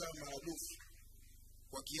nyongeza maradufu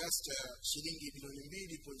kwa kiasi cha shilingi bilioni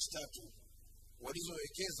 2.3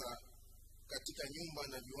 walizowekeza katika nyumba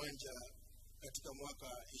na viwanja katika mwaka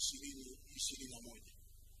 2021.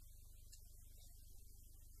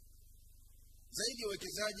 Zaidi ya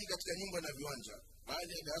uwekezaji katika nyumba na viwanja,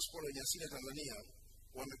 baadhi ya diaspora wenye asili ya Tanzania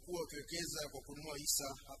wamekuwa wakiwekeza kwa kununua hisa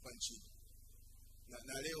hapa nchini.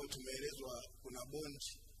 Na leo tumeelezwa kuna bond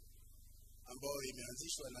ambayo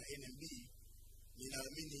imeanzishwa na NMB.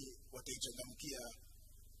 Ninaamini wataichangamkia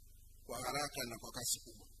kwa haraka na kwa kasi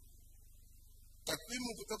kubwa.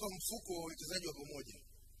 Takwimu kutoka mfuko wa uwekezaji wa pamoja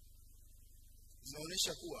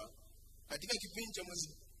zinaonyesha kuwa katika kipindi cha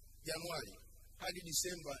mwezi Januari hadi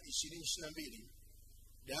Disemba 2022,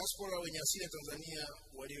 diaspora wenye asili ya Tanzania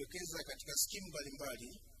waliwekeza katika skimu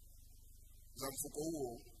mbalimbali za mfuko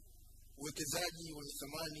huo uwekezaji wenye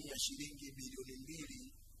thamani ya shilingi bilioni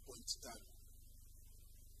 2.5.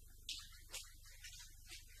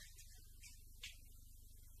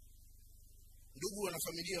 Ndugu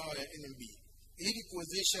wanafamilia wa NMB, ili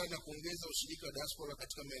kuwezesha na kuongeza ushirika wa diaspora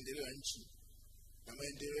katika maendeleo ya nchi na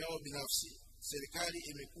maendeleo yao binafsi, serikali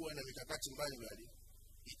imekuwa na mikakati mbalimbali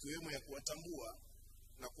ikiwemo ya kuwatambua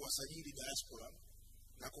na kuwasajili diaspora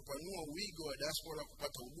na kupanua wigo wa diaspora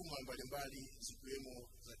kupata huduma mbalimbali zikiwemo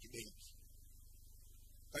za kibenki.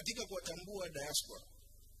 Katika kuwatambua diaspora,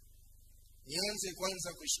 nianze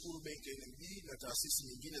kwanza kuishukuru benki ya NMB na taasisi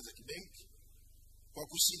nyingine za kibenki kwa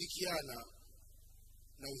kushirikiana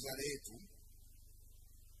na wizara yetu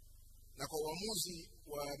na kwa uamuzi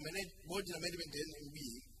wa board na management ya NMB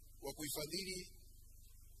wa kufadhili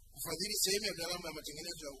sehemu ya gharama ya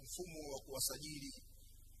matengenezo ya mfumo wa kuwasajili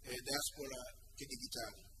diaspora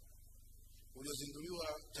kidigitali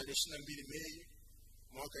uliozinduliwa tarehe 22 Mei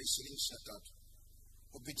mwaka 2023.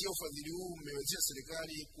 Kupitia ufadhili huu umewezesha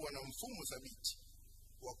serikali kuwa na mfumo thabiti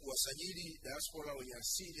wa kuwasajili diaspora wenye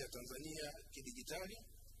asili ya Tanzania kidigitali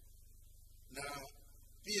na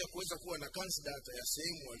pia kuweza kuwa na kanzi data ya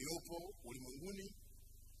sehemu waliopo ulimwenguni,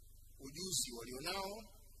 ujuzi walionao,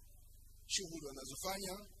 shughuli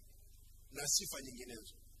wanazofanya na sifa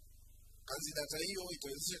nyinginezo. Kanzi data hiyo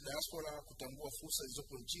itawezesha diaspora kutambua fursa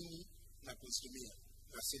zilizopo nchini na kuzitumia,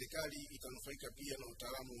 na serikali itanufaika pia na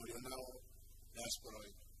utaalamu walionao diaspora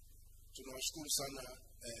wetu. Tunawashukuru sana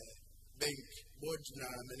bank, board na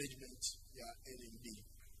management ya NMB.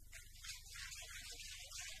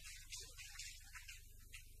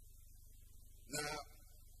 Na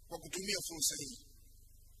kwa kutumia fursa hii,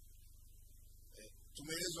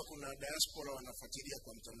 tumeelezwa kuna diaspora wanafuatilia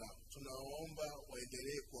kwa mtandao. Tunawaomba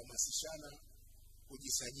waendelee kuhamasishana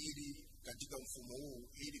kujisajili katika mfumo huu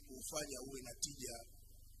ili kuufanya uwe na tija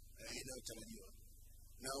inayotarajiwa.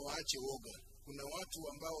 Na waache woga. Kuna watu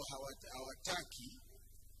ambao hawataki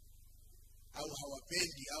au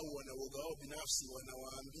hawapendi au wana woga wao binafsi,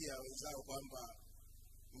 wanawaambia wenzao kwamba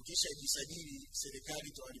mkisha jisajili serikali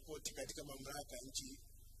itawaripoti katika mamlaka nchi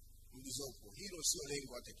mlizopo. Hilo sio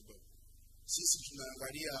lengo hata kidogo. Sisi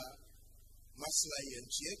tunaangalia maslahi ya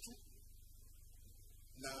nchi yetu,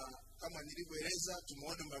 na kama nilivyoeleza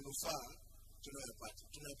tumeona manufaa tunayopata.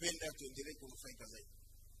 Tunapenda tuendelee kunufaika zaidi.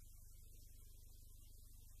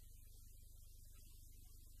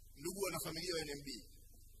 Ndugu wanafamilia wa NMB,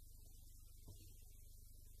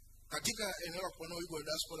 katika eneo la kupanua wigo wa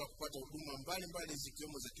diaspora kupata huduma mbalimbali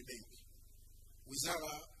zikiwemo za kibenki,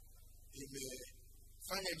 wizara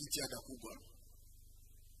imefanya jitihada kubwa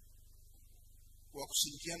kwa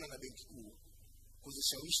kushirikiana na benki kuu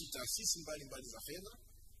kuzishawishi taasisi mbalimbali za fedha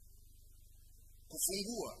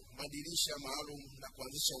kufungua madirisha maalum na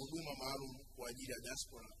kuanzisha huduma maalum kwa ajili ya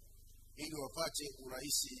diaspora ili wapate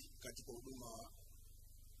urahisi katika huduma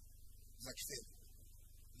za kifedha,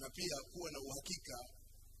 na pia kuwa na uhakika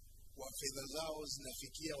wa fedha zao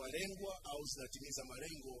zinafikia walengwa au zinatimiza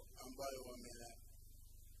malengo ambayo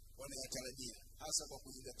wanayatarajia, hasa kwa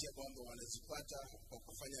kuzingatia kwamba wanazipata kwa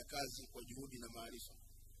kufanya kazi kwa juhudi na maarifa.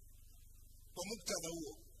 Kwa muktadha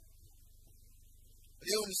huo,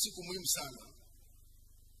 leo ni siku muhimu sana.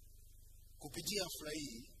 Kupitia hafla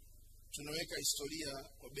hii tunaweka historia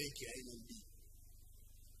kwa benki ya NMB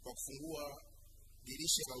kwa kufungua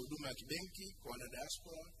dirisha la huduma ya kibenki kwa wana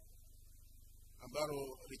diaspora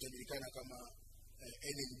ambalo litajulikana kama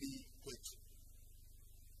NMB Kwetu.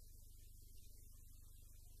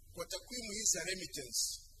 Kwa takwimu hizi za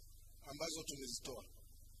remittance ambazo tumezitoa,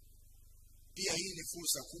 pia hii ni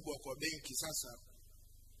fursa kubwa kwa benki sasa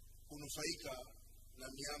kunufaika na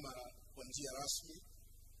miamala kwa njia rasmi.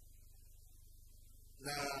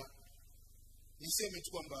 Na niseme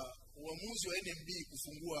tu kwamba uamuzi wa NMB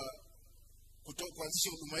kuanzisha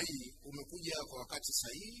huduma hii umekuja kwa wakati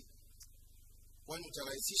sahihi, kwani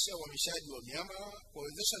utarahisisha uhamishaji wa miamala,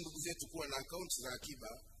 kuwezesha ndugu zetu kuwa na akaunti za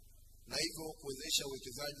akiba na hivyo kuwezesha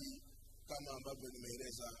uwekezaji kama ambavyo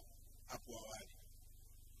nimeeleza hapo awali.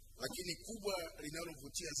 Lakini kubwa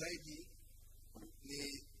linalovutia zaidi ni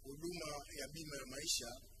huduma ya bima ya maisha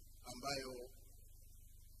ambayo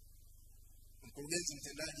mkurugenzi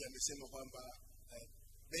mtendaji amesema kwamba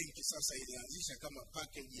benki sasa ilianzisha kama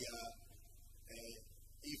package ya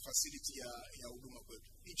hii facility ya huduma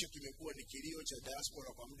kwetu. Hicho kimekuwa ni kilio cha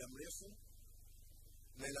diaspora kwa muda mrefu,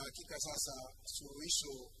 na ina hakika sasa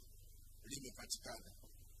suluhisho limepatikana.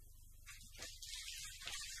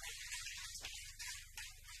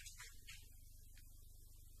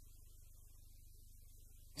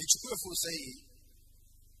 Nichukue fursa hii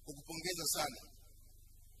kukupongeza sana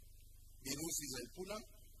Mahususi Zaipuna,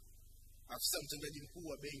 afisa mtendaji mkuu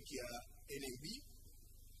wa benki ya NMB,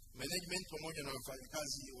 management pamoja na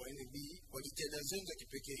wafanyakazi wa NMB kwa jitihada zenu za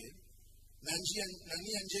kipekee na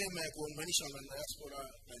nia njema ya kuunganisha wana diaspora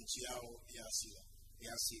na nchi yao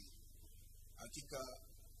ya asili. Hakika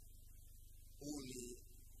huu ni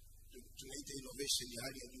tunaita innovation ya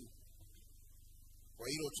hali ya juu. Kwa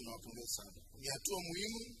hilo tunawapongeza sana. Ni hatua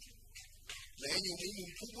muhimu na yenye umuhimu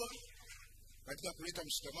mkubwa katika kuleta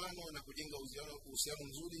mshikamano na kujenga uhusiano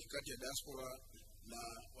mzuri kati ya diaspora na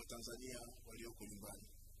Watanzania walioko nyumbani.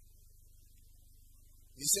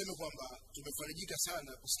 Niseme kwamba tumefarijika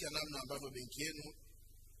sana kusikia namna ambavyo benki yenu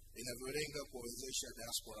inavyolenga kuwawezesha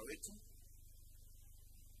diaspora wetu.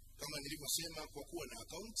 Kama nilivyosema, kwa kuwa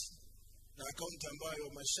na account ambayo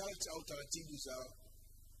masharti au taratibu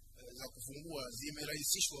za kufungua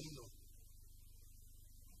zimerahisishwa mno.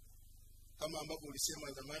 Kama ambavyo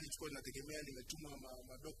ulisema zamani tulikuwa tunategemea nimetuma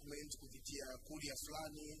document kupitia kulia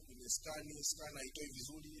fulani, nimeskani, scanner haitoi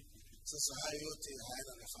vizuri. Sasa hayo yote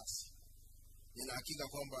hayana nafasi. Nina hakika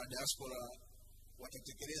kwamba diaspora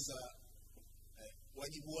watatekeleza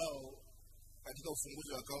wajibu wao katika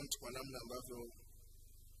ufunguzi wa account kwa namna ambavyo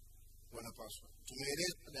wanapaswa.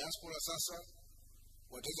 Tumeeleza diaspora sasa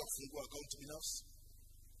wataweza kufungua account binafsi,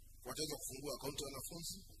 wataweza kufungua account ya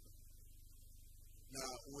wanafunzi na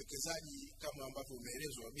uwekezaji kama ambavyo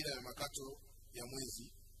umeelezwa bila ya makato ya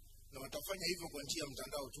mwezi, na watafanya hivyo kwa njia ya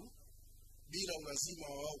mtandao tu bila ulazima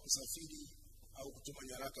wa wao kusafiri au kutuma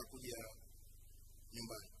nyaraka kuja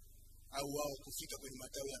nyumbani au wao kufika kwenye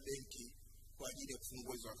matawi ya benki kwa ajili ya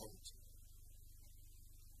kufungua hizo account.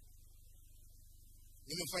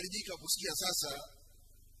 Nimefarijika kusikia sasa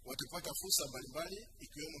watapata fursa mbalimbali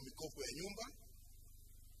ikiwemo mikopo ya nyumba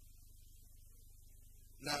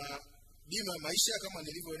na bima ya maisha kama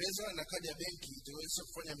nilivyoeleza, na kadi ya benki itaweza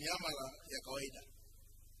kufanya miamala ya kawaida,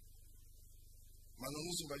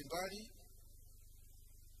 manunuzi mbalimbali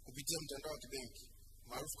kupitia mtandao wa kibenki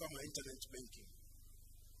maarufu kama internet banking.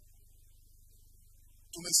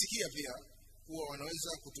 Tumesikia pia kuwa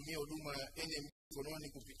wanaweza kutumia huduma ya NMB mkononi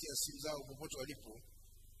kupitia simu zao popote walipo,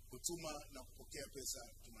 kutuma na kupokea pesa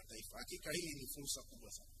kimataifa. Hakika hii ni fursa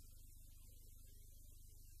kubwa sana.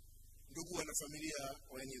 Ndugu wanafamilia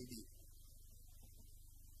wa NMB,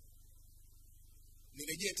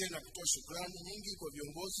 nirejee tena kutoa shukrani nyingi kwa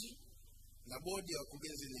viongozi na bodi ya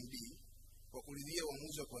wakurugenzi NMB kwa kuridhia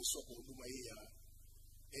uamuzi wa kuanzishwa kwa huduma hii ya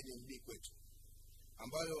NMB Kwetu,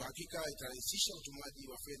 ambayo hakika itarahisisha utumaji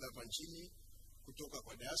wa fedha hapa nchini kutoka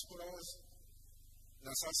kwa diaspora,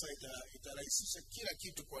 na sasa itarahisisha kila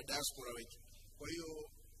kitu kwa diaspora wetu. Kwa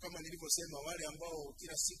hiyo kama nilivyosema, wale ambao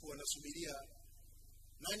kila siku wanasubiria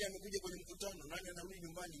nani amekuja kwenye mkutano, nani anarudi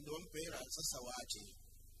nyumbani ndio ampe hela, sasa waache.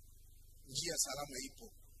 Njia salama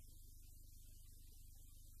ipo.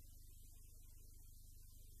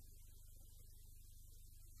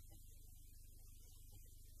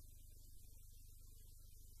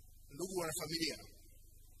 Ndugu wanafamilia,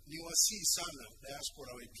 ni wasihi sana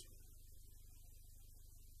diaspora wetu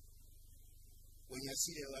wenye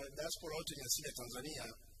asili ya diaspora wote wenye asili ya Tanzania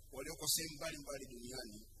walioko sehemu mbalimbali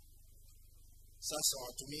duniani sasa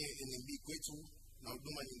watumie NMB Kwetu na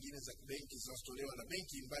huduma nyingine za benki zinazotolewa na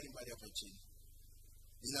benki mbalimbali hapa nchini.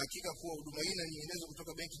 Nina hakika kuwa huduma hii na nyinginezo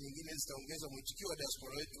kutoka benki nyingine zitaongeza mwitikio wa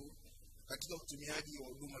diaspora wetu katika utumiaji wa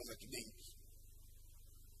huduma za kibenki.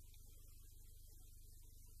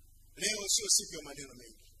 Leo sio siku ya maneno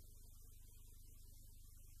mengi.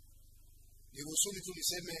 Niruhusuni tu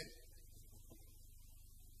niseme,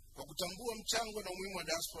 kwa kutambua mchango na umuhimu wa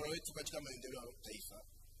diaspora wetu katika maendeleo ya taifa,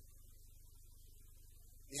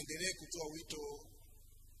 niendelee kutoa wito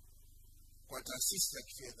kwa taasisi za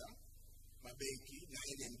kifedha, mabenki na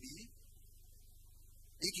NMB.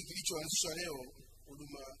 Hiki kilichoanzishwa leo,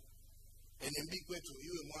 huduma NMB Kwetu,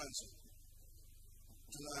 iwe mwanzo.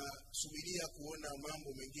 Tunasubiria kuona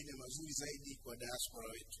mambo mengine mazuri zaidi kwa diaspora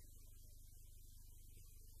wetu.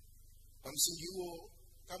 Kwa msingi huo,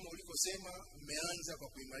 kama ulivyosema, mmeanza kwa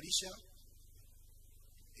kuimarisha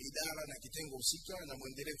idara na kitengo husika na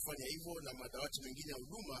muendelee kufanya hivyo, na madawati mengine ya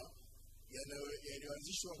huduma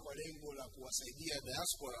yaliyoanzishwa kwa lengo la kuwasaidia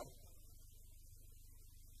diaspora.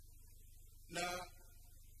 Na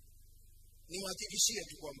niwahakikishie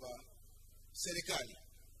tu kwamba serikali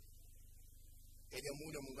ya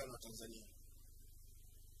Jamhuri ya Muungano wa Tanzania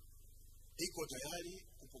iko tayari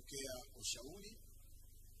kupokea ushauri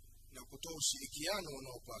na kutoa ushirikiano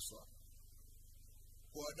unaopaswa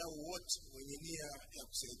kwa wadau wote wenye nia ya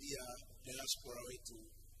kusaidia diaspora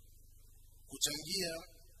wetu kuchangia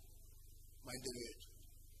maendeleo yetu.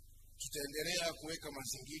 Tutaendelea kuweka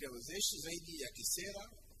mazingira wezeshi zaidi ya kisera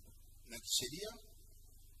na kisheria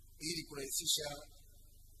ili kurahisisha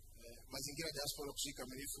mazingira ya diaspora kushiriki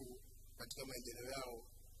kamilifu katika maendeleo yao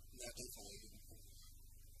na taifa letu.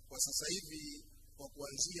 Kwa sasa hivi, kwa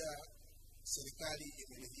kuanzia, serikali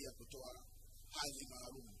imeridhia kutoa hadhi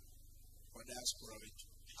maalum kwa diaspora wetu,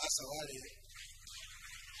 hasa wale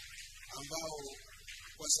ambao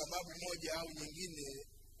kwa sababu moja au nyingine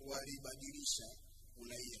walibadilisha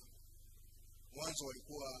uraia. Mwanzo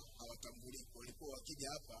walikuwa hawatambuliki, walikuwa wakija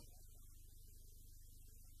hapa,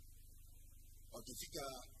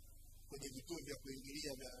 wakifika kwenye vituo vya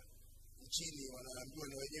kuingilia vya nchini wanaambiwa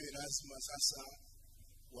na wenyewe lazima sasa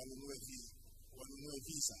wanunue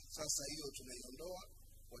visa. Sasa hiyo tunaiondoa,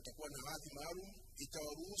 watakuwa na hadhi maalum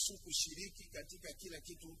itawaruhusu kushiriki katika kila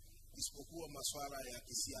kitu isipokuwa masuala ya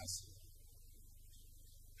kisiasa.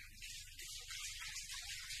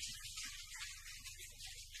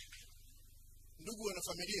 Ndugu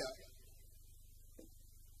wanafamilia,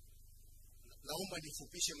 naomba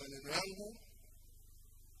nifupishe maneno yangu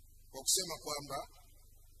kwa kusema kwamba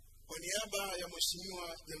kwa niaba ya Mheshimiwa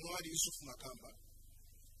Januari Yusuf Makamba,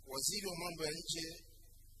 Waziri wa Mambo ya Nje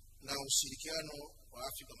na Ushirikiano wa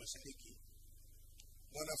Afrika Mashariki,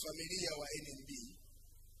 mwanafamilia wa NMB,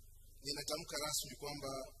 ninatamka rasmi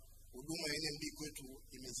kwamba huduma ya NMB kwetu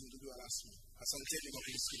imezinduliwa rasmi. Asanteni kwa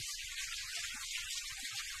kusikiliza.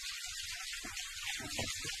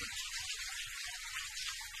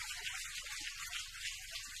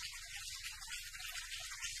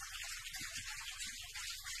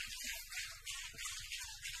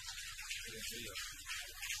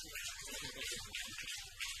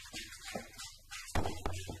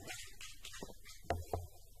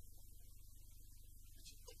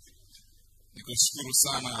 Nikushukuru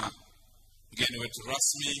sana mgeni wetu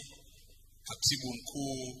rasmi, Katibu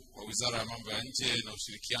Mkuu wa Wizara ya Mambo ya Nje na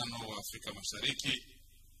Ushirikiano wa Afrika Mashariki,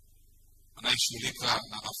 anayeshughulika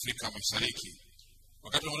na Afrika Mashariki.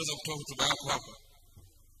 Wakati unaweza kutoa hotuba yako hapa,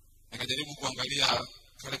 nikajaribu kuangalia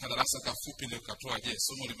kale kadarasa kafupi ndio katoa, je,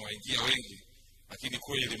 somo limewaingia wengi? Lakini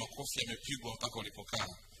kweli makofi yamepigwa mpaka ulipokaa.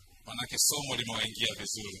 Manake somo limewaingia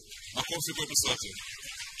vizuri. Makofi kwetu sote.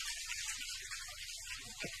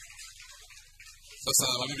 Sasa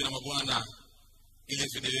mabibi na mabwana, ile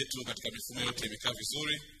video yetu katika mifumo yote imekaa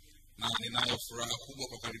vizuri, na ninayo furaha kubwa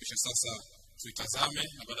kwa kukaribisha sasa tuitazame,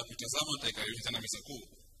 na baada ya kuitazama nitaikaribisha tena meza kuu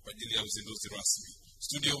kwa ajili ya uzinduzi rasmi.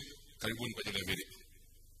 Studio, karibuni kwa ajili ya video.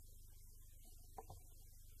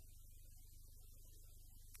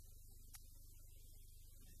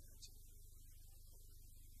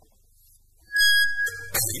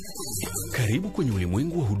 Karibu kwenye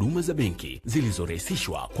ulimwengu wa huduma za benki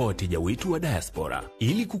zilizorahisishwa kwa wateja wetu wa diaspora.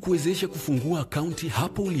 Ili kukuwezesha kufungua akaunti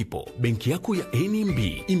hapo ulipo, benki yako ya NMB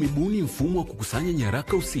imebuni mfumo wa kukusanya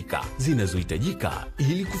nyaraka husika zinazohitajika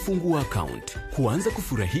ili kufungua akaunti. Kuanza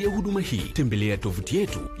kufurahia huduma hii, tembelea tovuti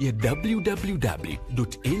yetu ya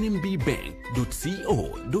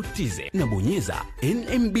www.nmbbank.co.tz na bonyeza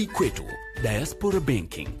NMB Kwetu Diaspora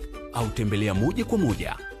Banking, au tembelea moja kwa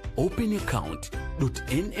moja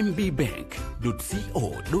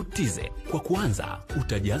openaccount.nmbbank.co.tz. Kwa kuanza,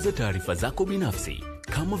 utajaza taarifa zako binafsi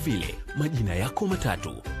kama vile majina yako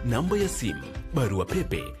matatu, namba ya simu, barua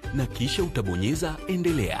pepe, na kisha utabonyeza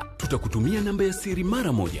endelea. Tutakutumia namba ya siri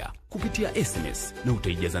mara moja kupitia SMS, na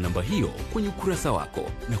utaijaza namba hiyo kwenye ukurasa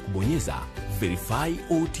wako na kubonyeza verify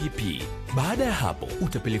OTP. Baada ya hapo,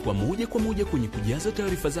 utapelekwa moja kwa moja kwenye kujaza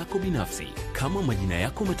taarifa zako binafsi kama majina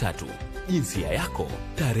yako matatu, jinsia yako,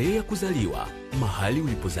 tarehe ya kuzaliwa, mahali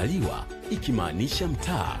ulipozaliwa ikimaanisha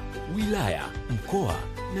mtaa, wilaya, mkoa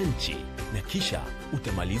na nchi, na kisha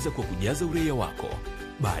utamaliza kwa kujaza uraia wako.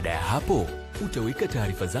 Baada ya hapo, utaweka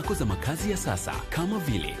taarifa zako za makazi ya sasa kama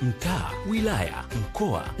vile mtaa, wilaya,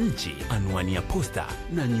 mkoa, nchi, anwani ya posta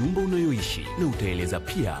na nyumba unayoishi, na utaeleza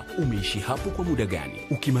pia umeishi hapo kwa muda gani.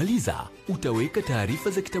 Ukimaliza, utaweka taarifa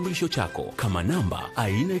za kitambulisho chako kama namba,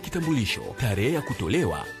 aina ya kitambulisho, tarehe ya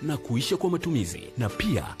kutolewa na kuisha kwa matumizi, na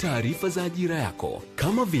pia taarifa za ajira yako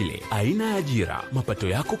kama vile aina ya ajira, mapato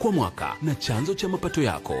yako kwa mwaka na chanzo cha mapato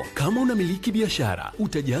yako. Kama unamiliki biashara,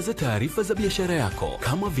 utajaza taarifa za biashara yako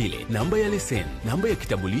kama vile namba ya leseni, namba ya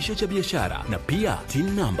kitambulisho cha biashara na pia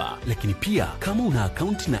TIN namba. Lakini pia kama una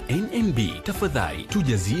akaunti na NMB, tafadhali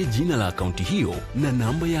tujazie jina la akaunti hiyo na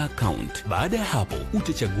namba ya akaunti. Baada ya hapo,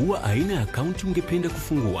 utachagua aina ya akaunti ungependa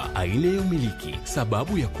kufungua, aina ya umiliki,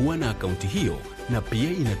 sababu ya kuwa na akaunti hiyo, na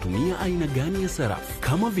pia inatumia aina gani ya sarafu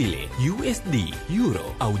kama vile USD,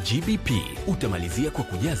 Euro au GBP. Utamalizia kwa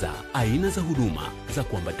kujaza aina za huduma za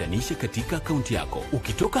kuambatanisha katika akaunti yako.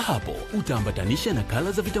 Ukitoka hapo, utaambatanisha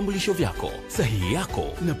nakala za vitambulisho vyako, sahihi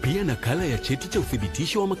yako na pia nakala ya cheti cha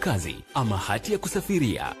uthibitisho wa makazi ama hati ya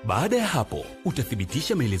kusafiria. Baada ya hapo,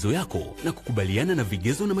 utathibitisha maelezo yako na kukubaliana na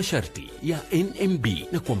vigezo na masharti ya NMB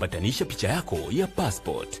na kuambatanisha picha yako ya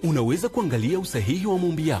passport. Unaweza kuangalia usahihi wa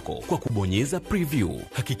maombi yako kwa kubonyeza preview.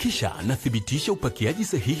 Hakikisha na thibitisha upakiaji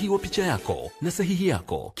sahihi wa picha yako na sahihi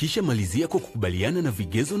yako, kisha malizia kwa kukubaliana na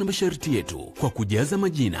vigezo na masharti yetu kwa kujaza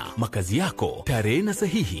majina, makazi yako, tarehe na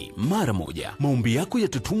sahihi mara moja. Maombi yako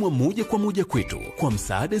yatatumwa moja kwa moja kwetu. Kwa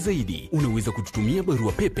msaada zaidi, unaweza kututumia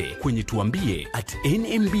barua pepe kwenye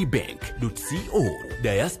tuambie@nmbbank.co,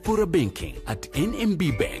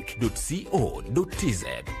 diasporabanking@nmbbank.co.tz.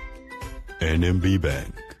 NMB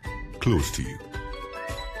Bank, close to you.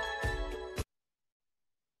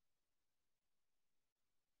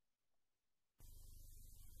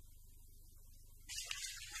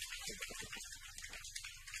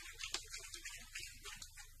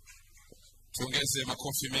 Tuongeze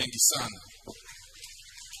makofi mengi sana.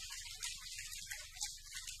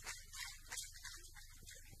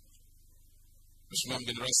 Mheshimiwa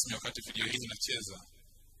mgeni rasmi, wakati video hii inacheza,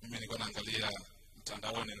 mimi nilikuwa naangalia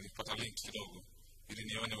mtandaoni, nilipata link kidogo ili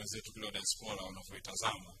nione wenzetu kule wa Diaspora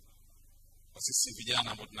wanavyoitazama. Kwa sisi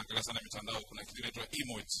vijana ambao tunaangalia sana mitandao, kuna kitu kinaitwa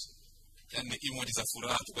emoji. Yaani emoji za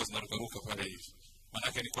furaha tukao zinarukaruka pale hivi.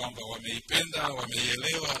 Maana ni kwamba wameipenda,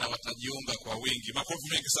 wameielewa na watajiunga kwa wingi. Makofi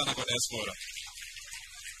mengi sana kwa Diaspora.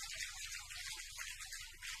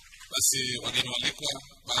 Basi wageni walikwa,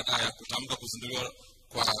 baada ya kutamka kuzinduliwa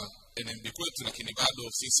kwa NMB Kwetu, lakini bado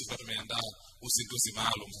sisi tumeandaa uzinduzi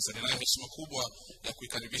maalum. Sasa ninayo heshima kubwa ya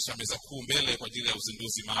kuikaribisha meza kuu mbele kwa ajili ya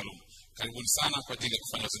uzinduzi maalum. Karibuni sana kwa ajili ya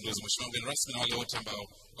kufanya uzinduzi, Mheshimiwa mgeni rasmi na wale wote ambao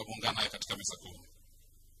wameungana naye katika meza kuu.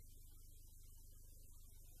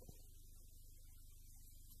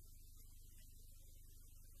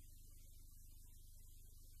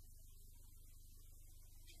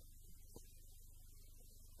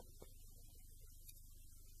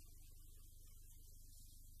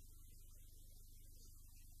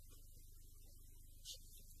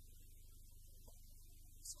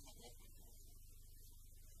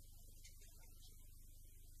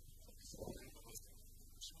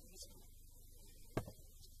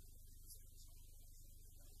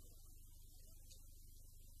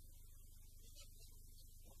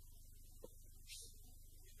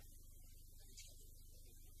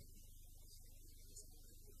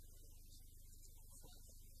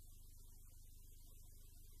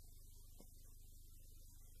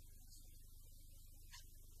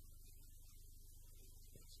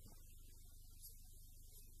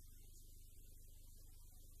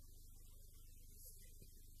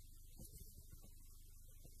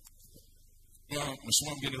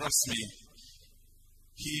 Mheshimiwa mgeni rasmi,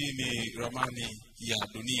 hii ni ramani ya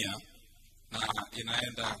dunia na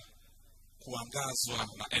inaenda kuangazwa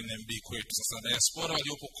na NMB Kwetu. Sasa diaspora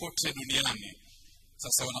waliopo kote duniani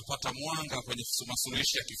sasa wanapata mwanga kwenye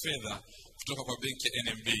masuluhisho ya kifedha kutoka kwa benki ya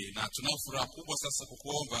NMB, na tunao furaha kubwa sasa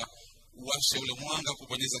kukuomba uwashe ule mwanga,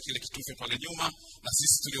 kubonyeza kile kitufe pale nyuma, na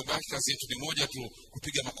sisi tuliobaki kazi yetu ni moja tu,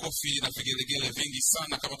 kupiga makofi na vigelegele vingi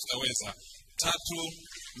sana kama tutaweza. 3,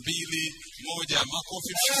 2, 1,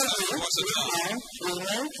 makofi sana.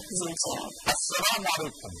 Assalamu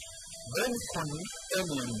alaikum. Benki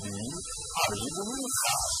NMB karibu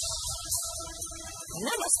mka.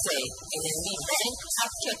 Namaste, NMB Bank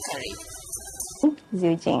after Kari.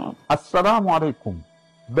 Zujing. Assalamu alaikum.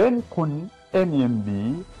 Benki NMB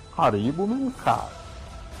karibu mka.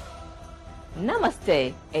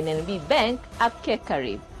 Namaste, NMB Bank आपके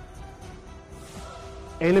करीब.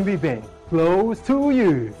 NMB Bank, close to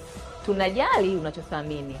you. Tunajali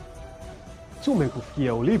unachothamini.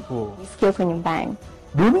 Tumekufikia ulipo. Jisikie uko nyumbani.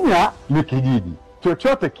 Dunia ni kijiji,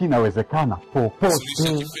 chochote kinawezekana popote.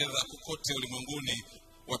 Suluhisho ya kifedha kote ulimwenguni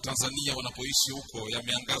wa Tanzania wanapoishi huko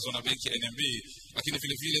yameangazwa na benki ya NMB, lakini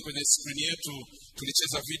vile vile kwenye screen yetu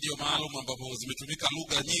tulicheza video maalum ambapo zimetumika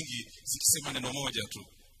lugha nyingi zikisema neno moja tu,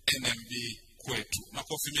 NMB Kwetu.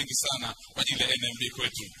 Makofi mengi sana kwa ajili ya NMB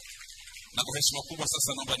Kwetu. Na kwa heshima kubwa sasa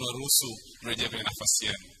naomba niwaruhusu mrejea kwenye nafasi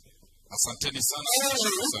yenu. Asanteni sana.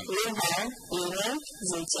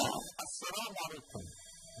 Assalamu alaikum.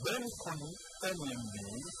 Benkoni NMB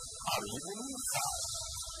karibu mka.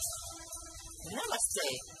 Namaste,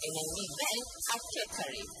 NMB Bank after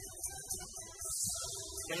Karib.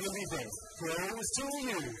 NMB Bank, close to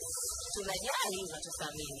you. Tunajali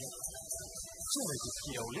unachothamini.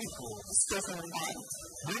 Tumekusikia ulipo. Stephen Bank.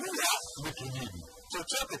 Dunia ni kijiji.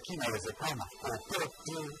 Chochote kinawezekana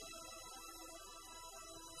popote.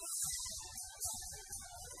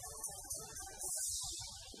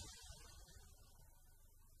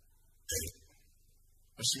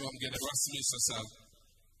 Mheshimiwa mgeni rasmi, sasa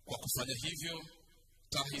kwa kufanya hivyo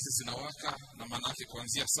taa hizi zinawaka, na manake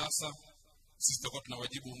kuanzia sasa sisi tutakuwa tuna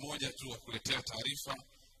wajibu mmoja tu wa kuletea taarifa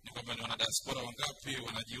ni kwamba ni wana diaspora wangapi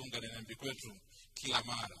wanajiunga na NMB Kwetu kila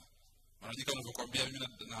mara. Wanajika unavyokuambia mimi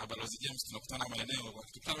na Balozi James tunakutana maeneo kwa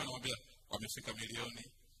kitu kama anamwambia wamefika milioni,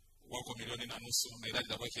 wako milioni na nusu, na idadi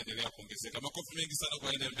itakuwa ikiendelea kuongezeka. Makofi mengi sana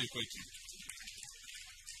kwa NMB Kwetu.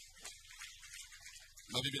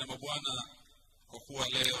 Mabibi na mabwana, kwa kuwa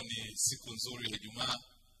leo ni siku nzuri ya Ijumaa,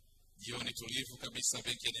 jioni tulivu kabisa,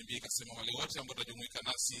 benki ya NMB ikasema wale wote ambao watajumuika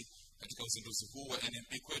nasi katika uzinduzi huu wa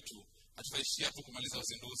NMB Kwetu, hatutaishia tu kumaliza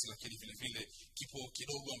uzinduzi, lakini vile vile kipo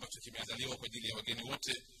kidogo ambacho kimeandaliwa kwa ajili ya wageni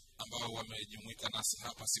wote ambao wamejumuika nasi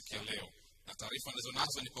hapa siku ya leo. Na taarifa ndizo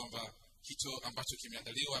nazo ni kwamba hicho ambacho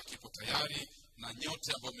kimeandaliwa kipo tayari, na nyote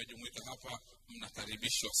ambao mmejumuika hapa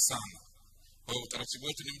mnakaribishwa sana. Kwa hiyo utaratibu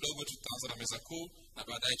wetu ni mdogo, tutaanza na meza kuu na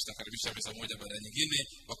baadaye tutakaribisha meza moja baada ya nyingine,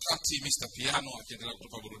 wakati Mr. Piano akiendelea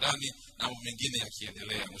kutupa burudani na mambo mengine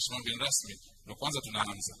yakiendelea. Mheshimiwa mgeni rasmi, ndio kwanza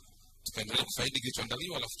tunaanza. Tukaendelea kufaidi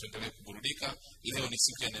kilichoandaliwa alafu tuendelee kuburudika. Leo ni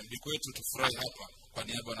siku ya NMB Kwetu, tufurahi hapa kwa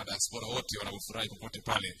niaba ya diaspora wote wanapofurahi popote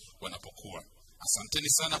pale wanapokuwa. Asanteni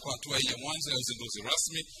sana kwa hatua hii ya mwanzo ya uzinduzi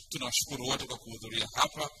rasmi. Tunawashukuru wote kwa kuhudhuria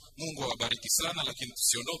hapa. Mungu awabariki sana, lakini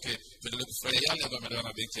tusiondoke, tuendelee kufurahia yale ambayo yameandaliwa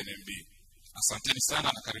na benki ya NMB. Asanteni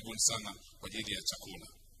sana na karibuni sana kwa ajili ya chakula.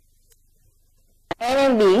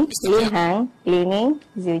 NMB Linhang Lini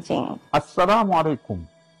Zijing. Assalamu alaikum.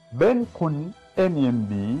 Benkoni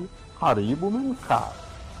NMB karibu mka.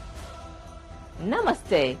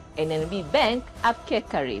 Namaste, NMB Bank आपके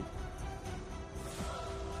करीब.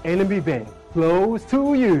 NMB Bank, close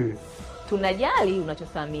to you. Tunajali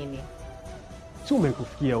unachothamini.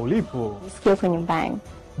 Tumekufikia ulipo. Stephen Bank.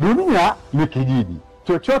 Dunia ni kijiji.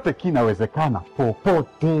 Chochote kinawezekana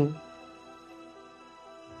popote.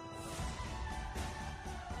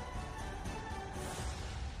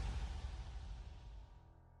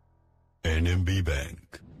 NMB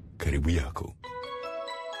Bank, karibu yako.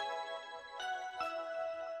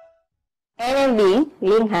 NMB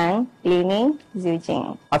Linhang Lini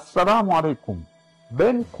Zijing. Assalamu alaikum.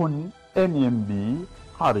 Benkoni NMB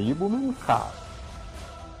karibu mka.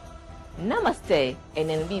 Namaste,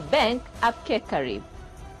 NMB Bank आपके करीब.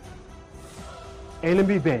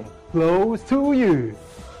 NMB Bank, close to you.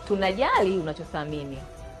 Tunajali unachothamini.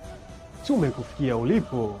 Tumekufikia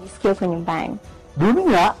ulipo. Stephen Bank.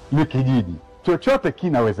 Dunia ni kijiji. Chochote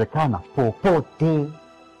kinawezekana popote.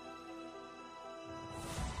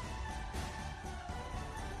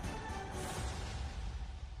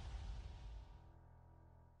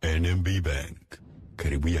 NMB Bank,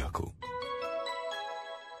 karibu yako.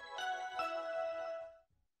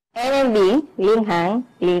 NMB Linhang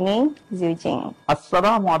Lini Zijing.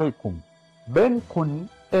 Assalamu alaikum. Benkoni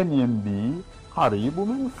NMB karibu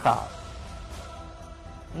mka.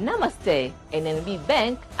 Namaste, NMB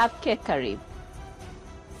Bank आपके करीब.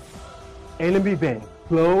 NMB Bank,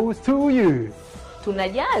 close to you.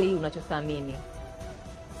 Tunajali unachothamini.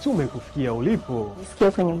 Tumekufikia ulipo.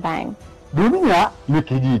 Stephen Bank. Dunia ni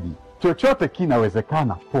kijiji. Chochote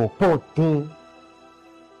kinawezekana popote.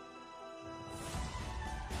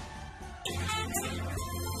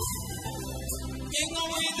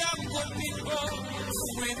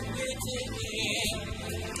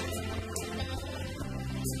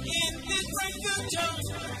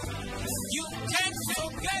 You can't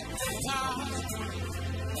forget the past.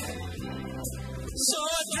 So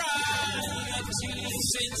dry your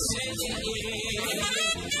tears and say,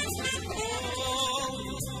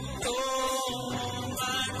 oh,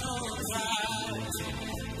 my God.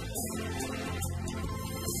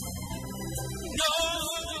 No,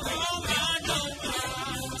 man, no,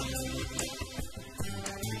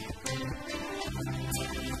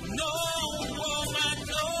 no woman,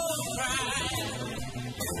 no cry.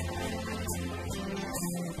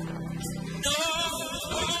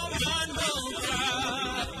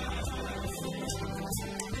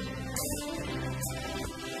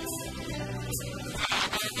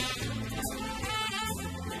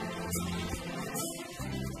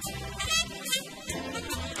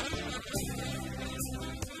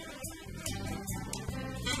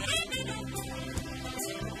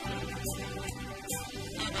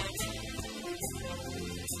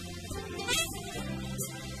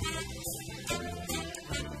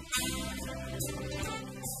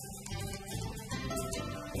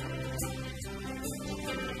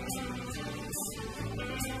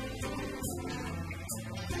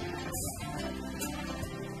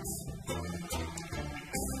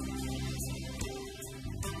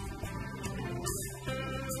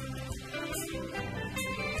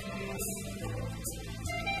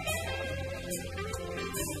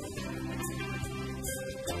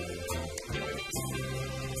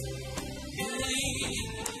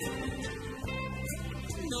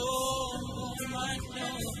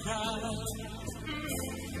 love.